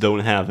parents don't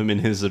have him in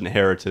his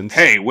inheritance.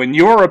 Hey, when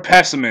you're a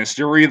pessimist,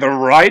 you're either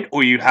right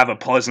or you have a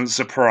pleasant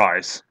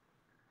surprise.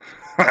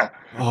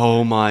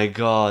 Oh my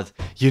god.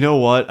 You know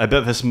what? I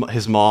bet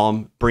his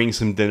mom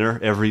brings him dinner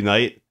every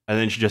night, and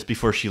then just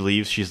before she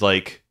leaves, she's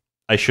like,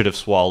 I should have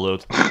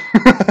swallowed.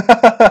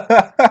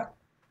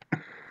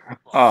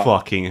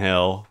 Fucking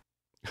hell.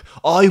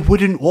 I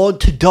wouldn't want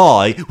to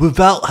die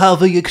without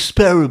having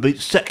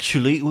experiments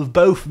sexually with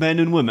both men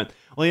and women.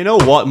 Well, you know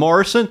what,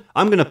 Morrison?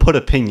 I'm going to put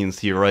opinions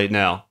to you right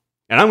now.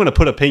 And I'm going to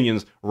put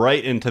opinions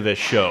right into this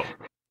show.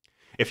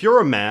 If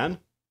you're a man,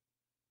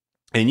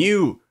 and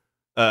you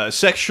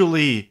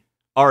sexually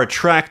are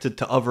attracted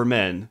to other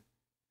men,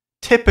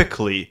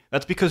 typically,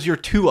 that's because you're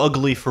too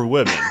ugly for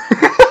women.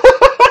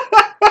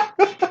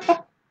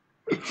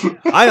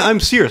 I'm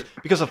serious,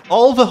 because of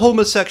all the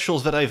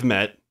homosexuals that I've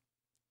met,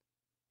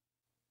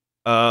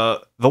 the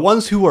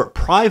ones who were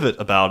private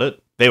about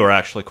it, they were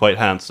actually quite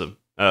handsome.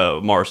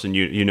 Morrison,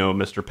 you know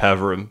Mr.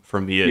 Peverum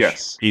from the Ish.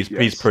 Yes.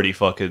 He's pretty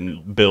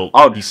fucking built.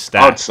 He's I'd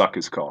stacked. suck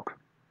his cock.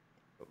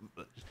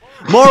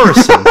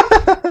 Morrison!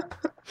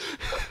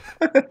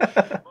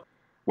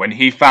 When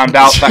he found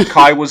out that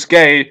Kai was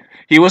gay,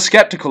 he was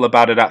skeptical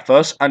about it at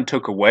first and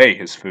took away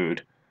his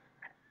food.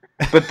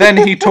 But then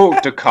he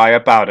talked to Kai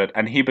about it,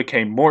 and he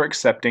became more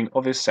accepting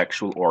of his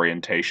sexual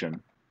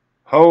orientation.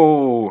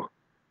 Ho!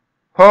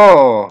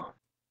 Ho!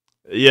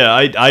 Yeah,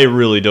 I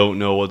really don't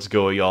know what's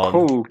going on.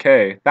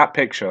 Okay, that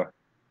picture.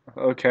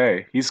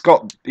 Okay, he's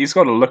got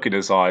a look in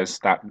his eyes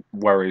that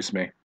worries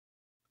me.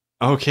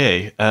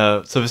 Okay,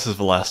 so this is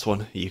the last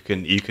one. You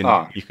can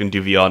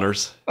do the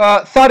honors.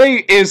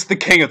 Thaddy is the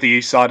king of the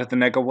east side of the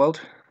Nega world.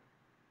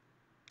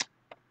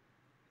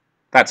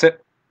 That's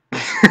it. No,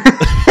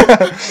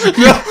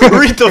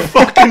 read the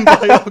fucking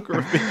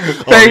biography.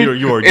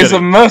 Thade is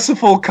a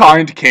merciful,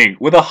 kind king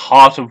with a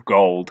heart of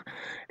gold.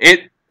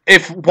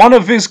 If one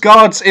of his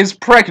guards is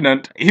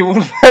pregnant, he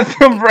will let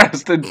them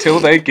rest until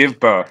they give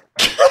birth.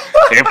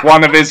 If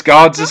one of his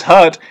guards is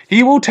hurt,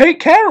 he will take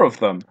care of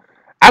them.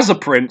 As a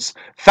prince,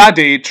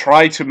 Thaddy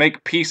tried to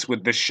make peace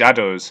with the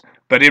shadows,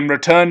 but in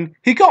return,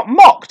 he got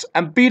mocked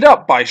and beat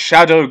up by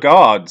shadow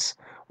guards.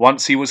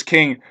 Once he was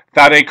king,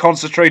 Thaddy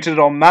concentrated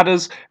on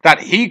matters that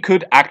he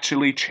could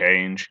actually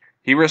change.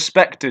 He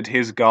respected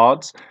his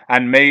guards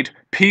and made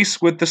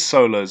peace with the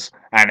Solars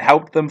and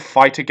helped them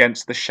fight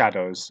against the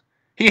shadows.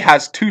 He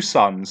has 2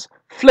 sons,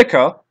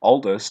 Flicker,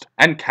 oldest,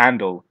 and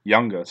Candle,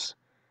 youngest.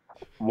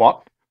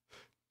 What?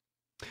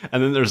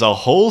 And then there's a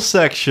whole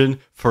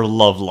section for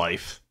love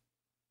life.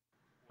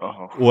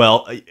 Oh.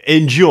 Well,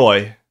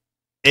 enjoy.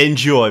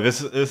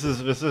 This is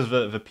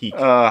the peak.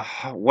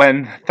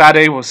 When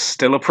Thaddy was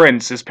still a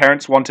prince, his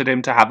parents wanted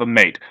him to have a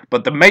mate,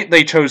 but the mate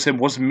they chose him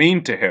was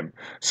mean to him,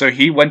 so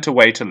he went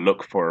away to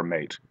look for a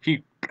mate.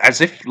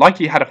 As if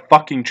he had a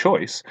fucking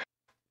choice.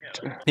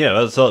 Yeah,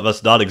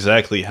 that's not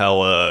exactly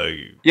how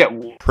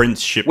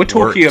princeship we're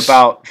talking works.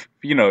 about,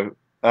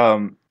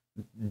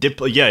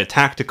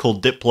 tactical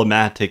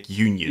diplomatic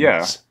unions.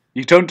 Yeah,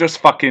 you don't just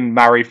fucking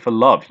marry for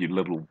love, you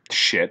little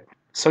shit.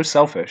 So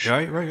selfish.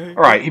 Right.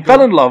 Alright, he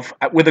fell in love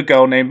with a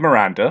girl named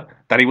Miranda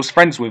that he was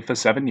friends with for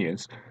 7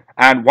 years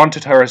and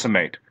wanted her as a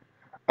mate.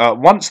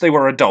 Once they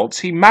were adults,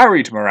 he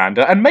married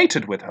Miranda and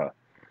mated with her.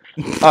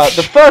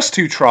 The first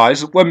 2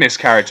 tries were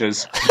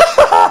miscarriages,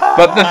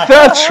 but the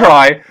 3rd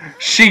try,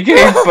 she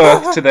gave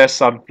birth to their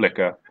son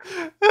Flicker.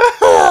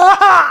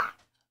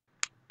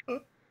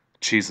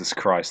 Jesus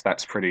Christ,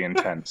 that's pretty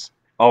intense.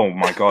 Oh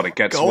my god, it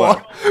gets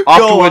worse.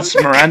 Afterwards,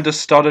 Miranda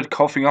started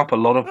coughing up a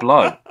lot of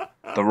blood.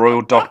 The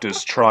royal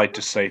doctors tried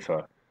to save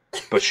her,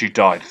 but she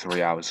died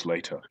 3 hours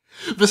later.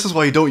 This is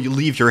why you don't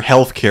leave your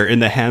healthcare in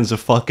the hands of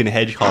fucking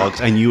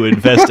hedgehogs and you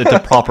invest into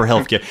proper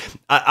healthcare.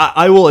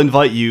 I will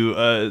invite you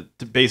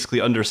to basically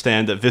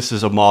understand that this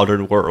is a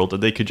modern world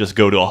and they could just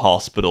go to a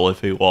hospital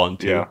if they want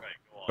to. Yeah.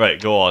 Right,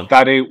 go on.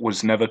 Thaddy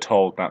was never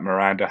told that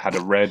Miranda had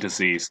a rare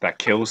disease that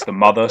kills the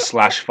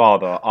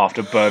mother/father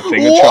after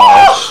birthing a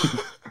child.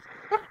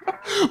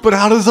 But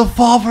how does the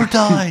father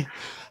die?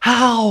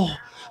 How?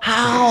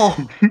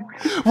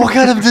 What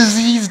kind of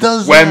disease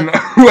does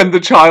that? When the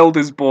child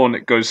is born,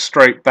 it goes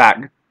straight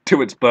back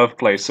to its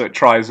birthplace, so it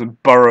tries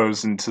and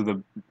burrows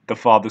into the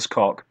father's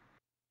cock.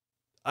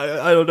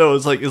 I don't know.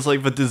 It's like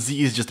the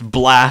disease just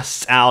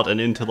blasts out and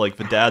into like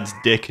the dad's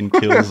dick and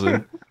kills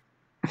him.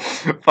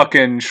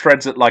 Fucking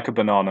shreds it like a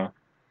banana.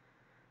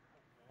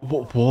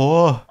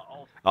 What?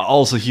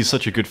 Also, he's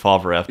such a good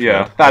father after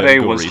that.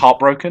 Thaddy was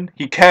heartbroken.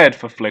 He cared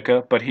for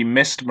Flicker, but he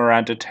missed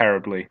Miranda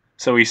terribly.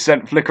 So he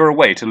sent Flicker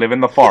away to live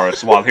in the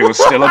forest while he was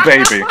still a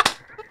baby.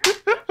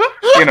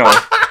 You know.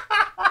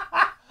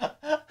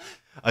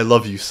 I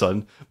love you,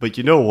 son. But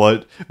you know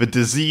what? The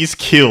disease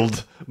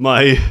killed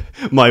my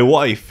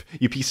wife,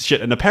 you piece of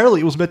shit. And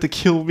apparently it was meant to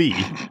kill me.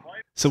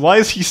 So why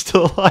is he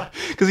still alive?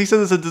 Because he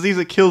said it's a disease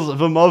that kills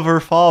the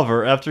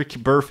mother/father after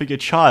birthing a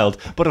child.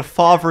 But a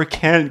father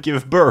can't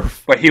give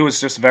birth. But he was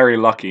just very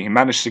lucky. He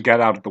managed to get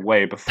out of the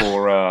way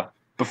before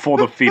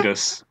the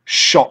fetus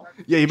shot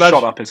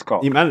up his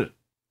cock.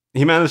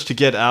 He managed to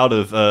get out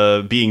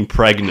of being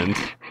pregnant.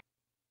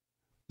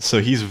 So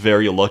he's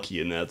very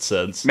lucky in that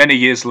sense. Many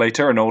years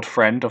later, an old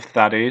friend of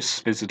Thaddeus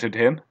visited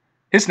him.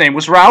 His name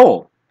was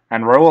Raoul,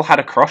 and Raoul had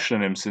a crush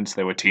on him since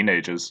they were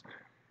teenagers.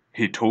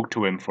 He talked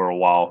to him for a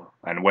while,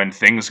 and when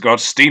things got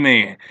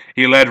steamy,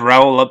 he led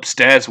Raoul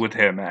upstairs with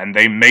him, and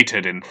they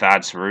mated in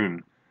Thad's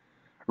room.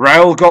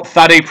 Raoul got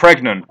Thaddy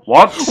pregnant.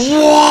 What?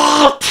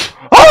 What?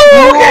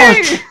 Oh,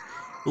 okay!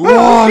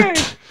 What?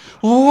 Okay.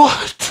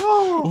 What?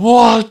 Oh.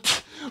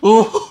 What?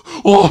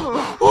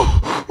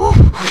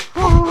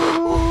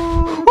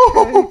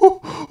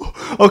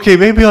 Okay,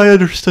 maybe I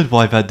understood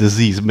why that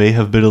disease may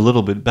have been a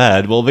little bit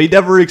bad. Well, they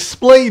never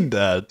explained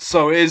that.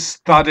 So is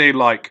Thaddy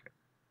like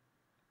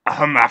a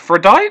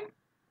hermaphrodite?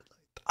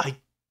 I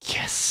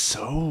guess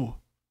so.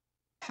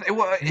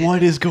 What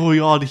What is going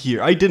on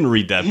here? I didn't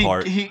read that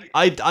part.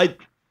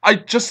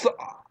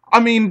 I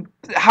mean,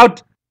 how?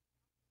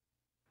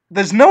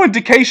 There's no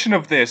indication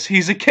of this.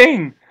 He's a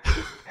king,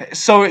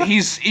 so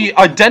he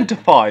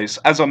identifies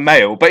as a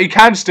male, but he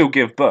can still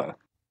give birth.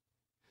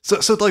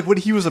 So like when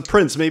he was a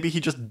prince, maybe he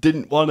just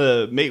didn't want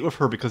to mate with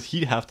her because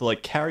he'd have to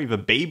like carry the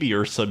baby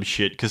or some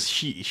shit because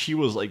she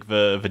was like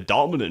the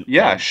dominant.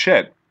 Yeah, one.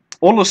 shit.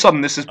 All of a sudden,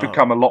 this has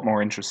become a lot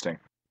more interesting.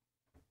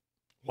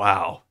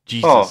 Wow,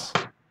 Jesus.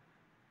 Oh.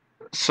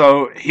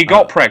 So he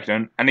got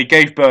pregnant and he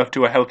gave birth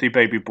to a healthy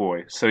baby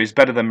boy. So he's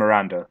better than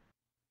Miranda.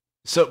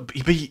 So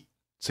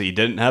you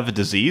didn't have a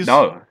disease?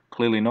 No,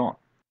 clearly not.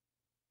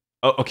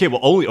 Oh, okay, well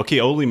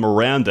only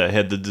Miranda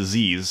had the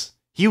disease.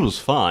 He was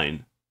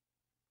fine.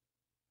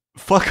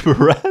 Fuck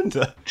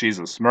Miranda.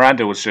 Jesus,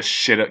 Miranda was just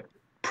shit at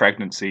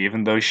pregnancy,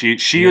 even though she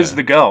is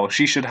the girl.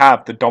 She should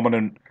have the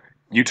dominant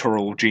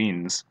uteral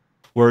genes.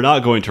 We're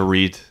not going to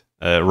read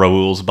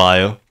Raoul's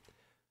bio.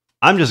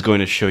 I'm just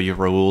going to show you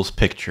Raoul's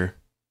picture,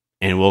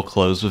 and we'll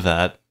close with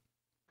that.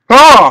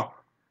 Ah!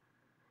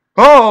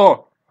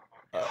 Oh!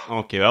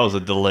 Okay, that was a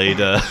delayed,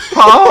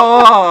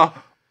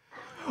 Ah!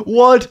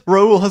 What?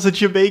 Raoul has a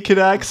Jamaican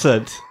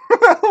accent.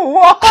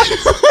 What?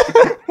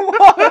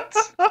 What?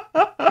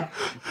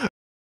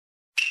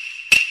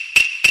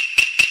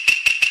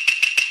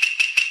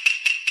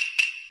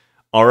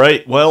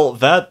 Alright, well,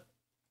 that...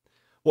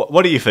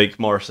 What do you think,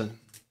 Morrison?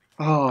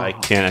 Oh, I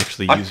can't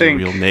actually I use think,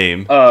 a real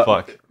name. uh,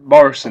 Fuck.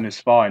 Morrison is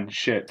fine.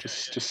 Shit,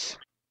 just...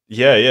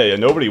 Yeah.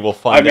 Nobody will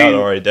find I out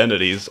mean- our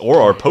identities, or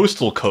our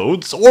postal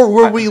codes, or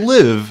where we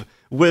live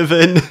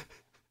within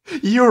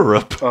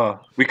Europe.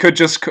 We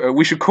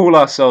should call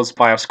ourselves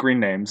by our screen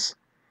names.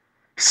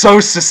 So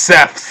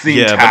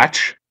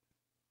SsethTzeentach.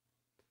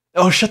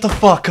 Oh, shut the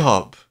fuck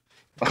up.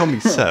 Call me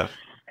Seth.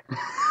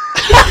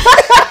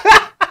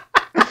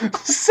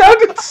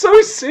 Sounded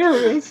so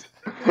serious.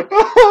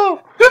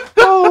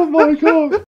 Oh my god.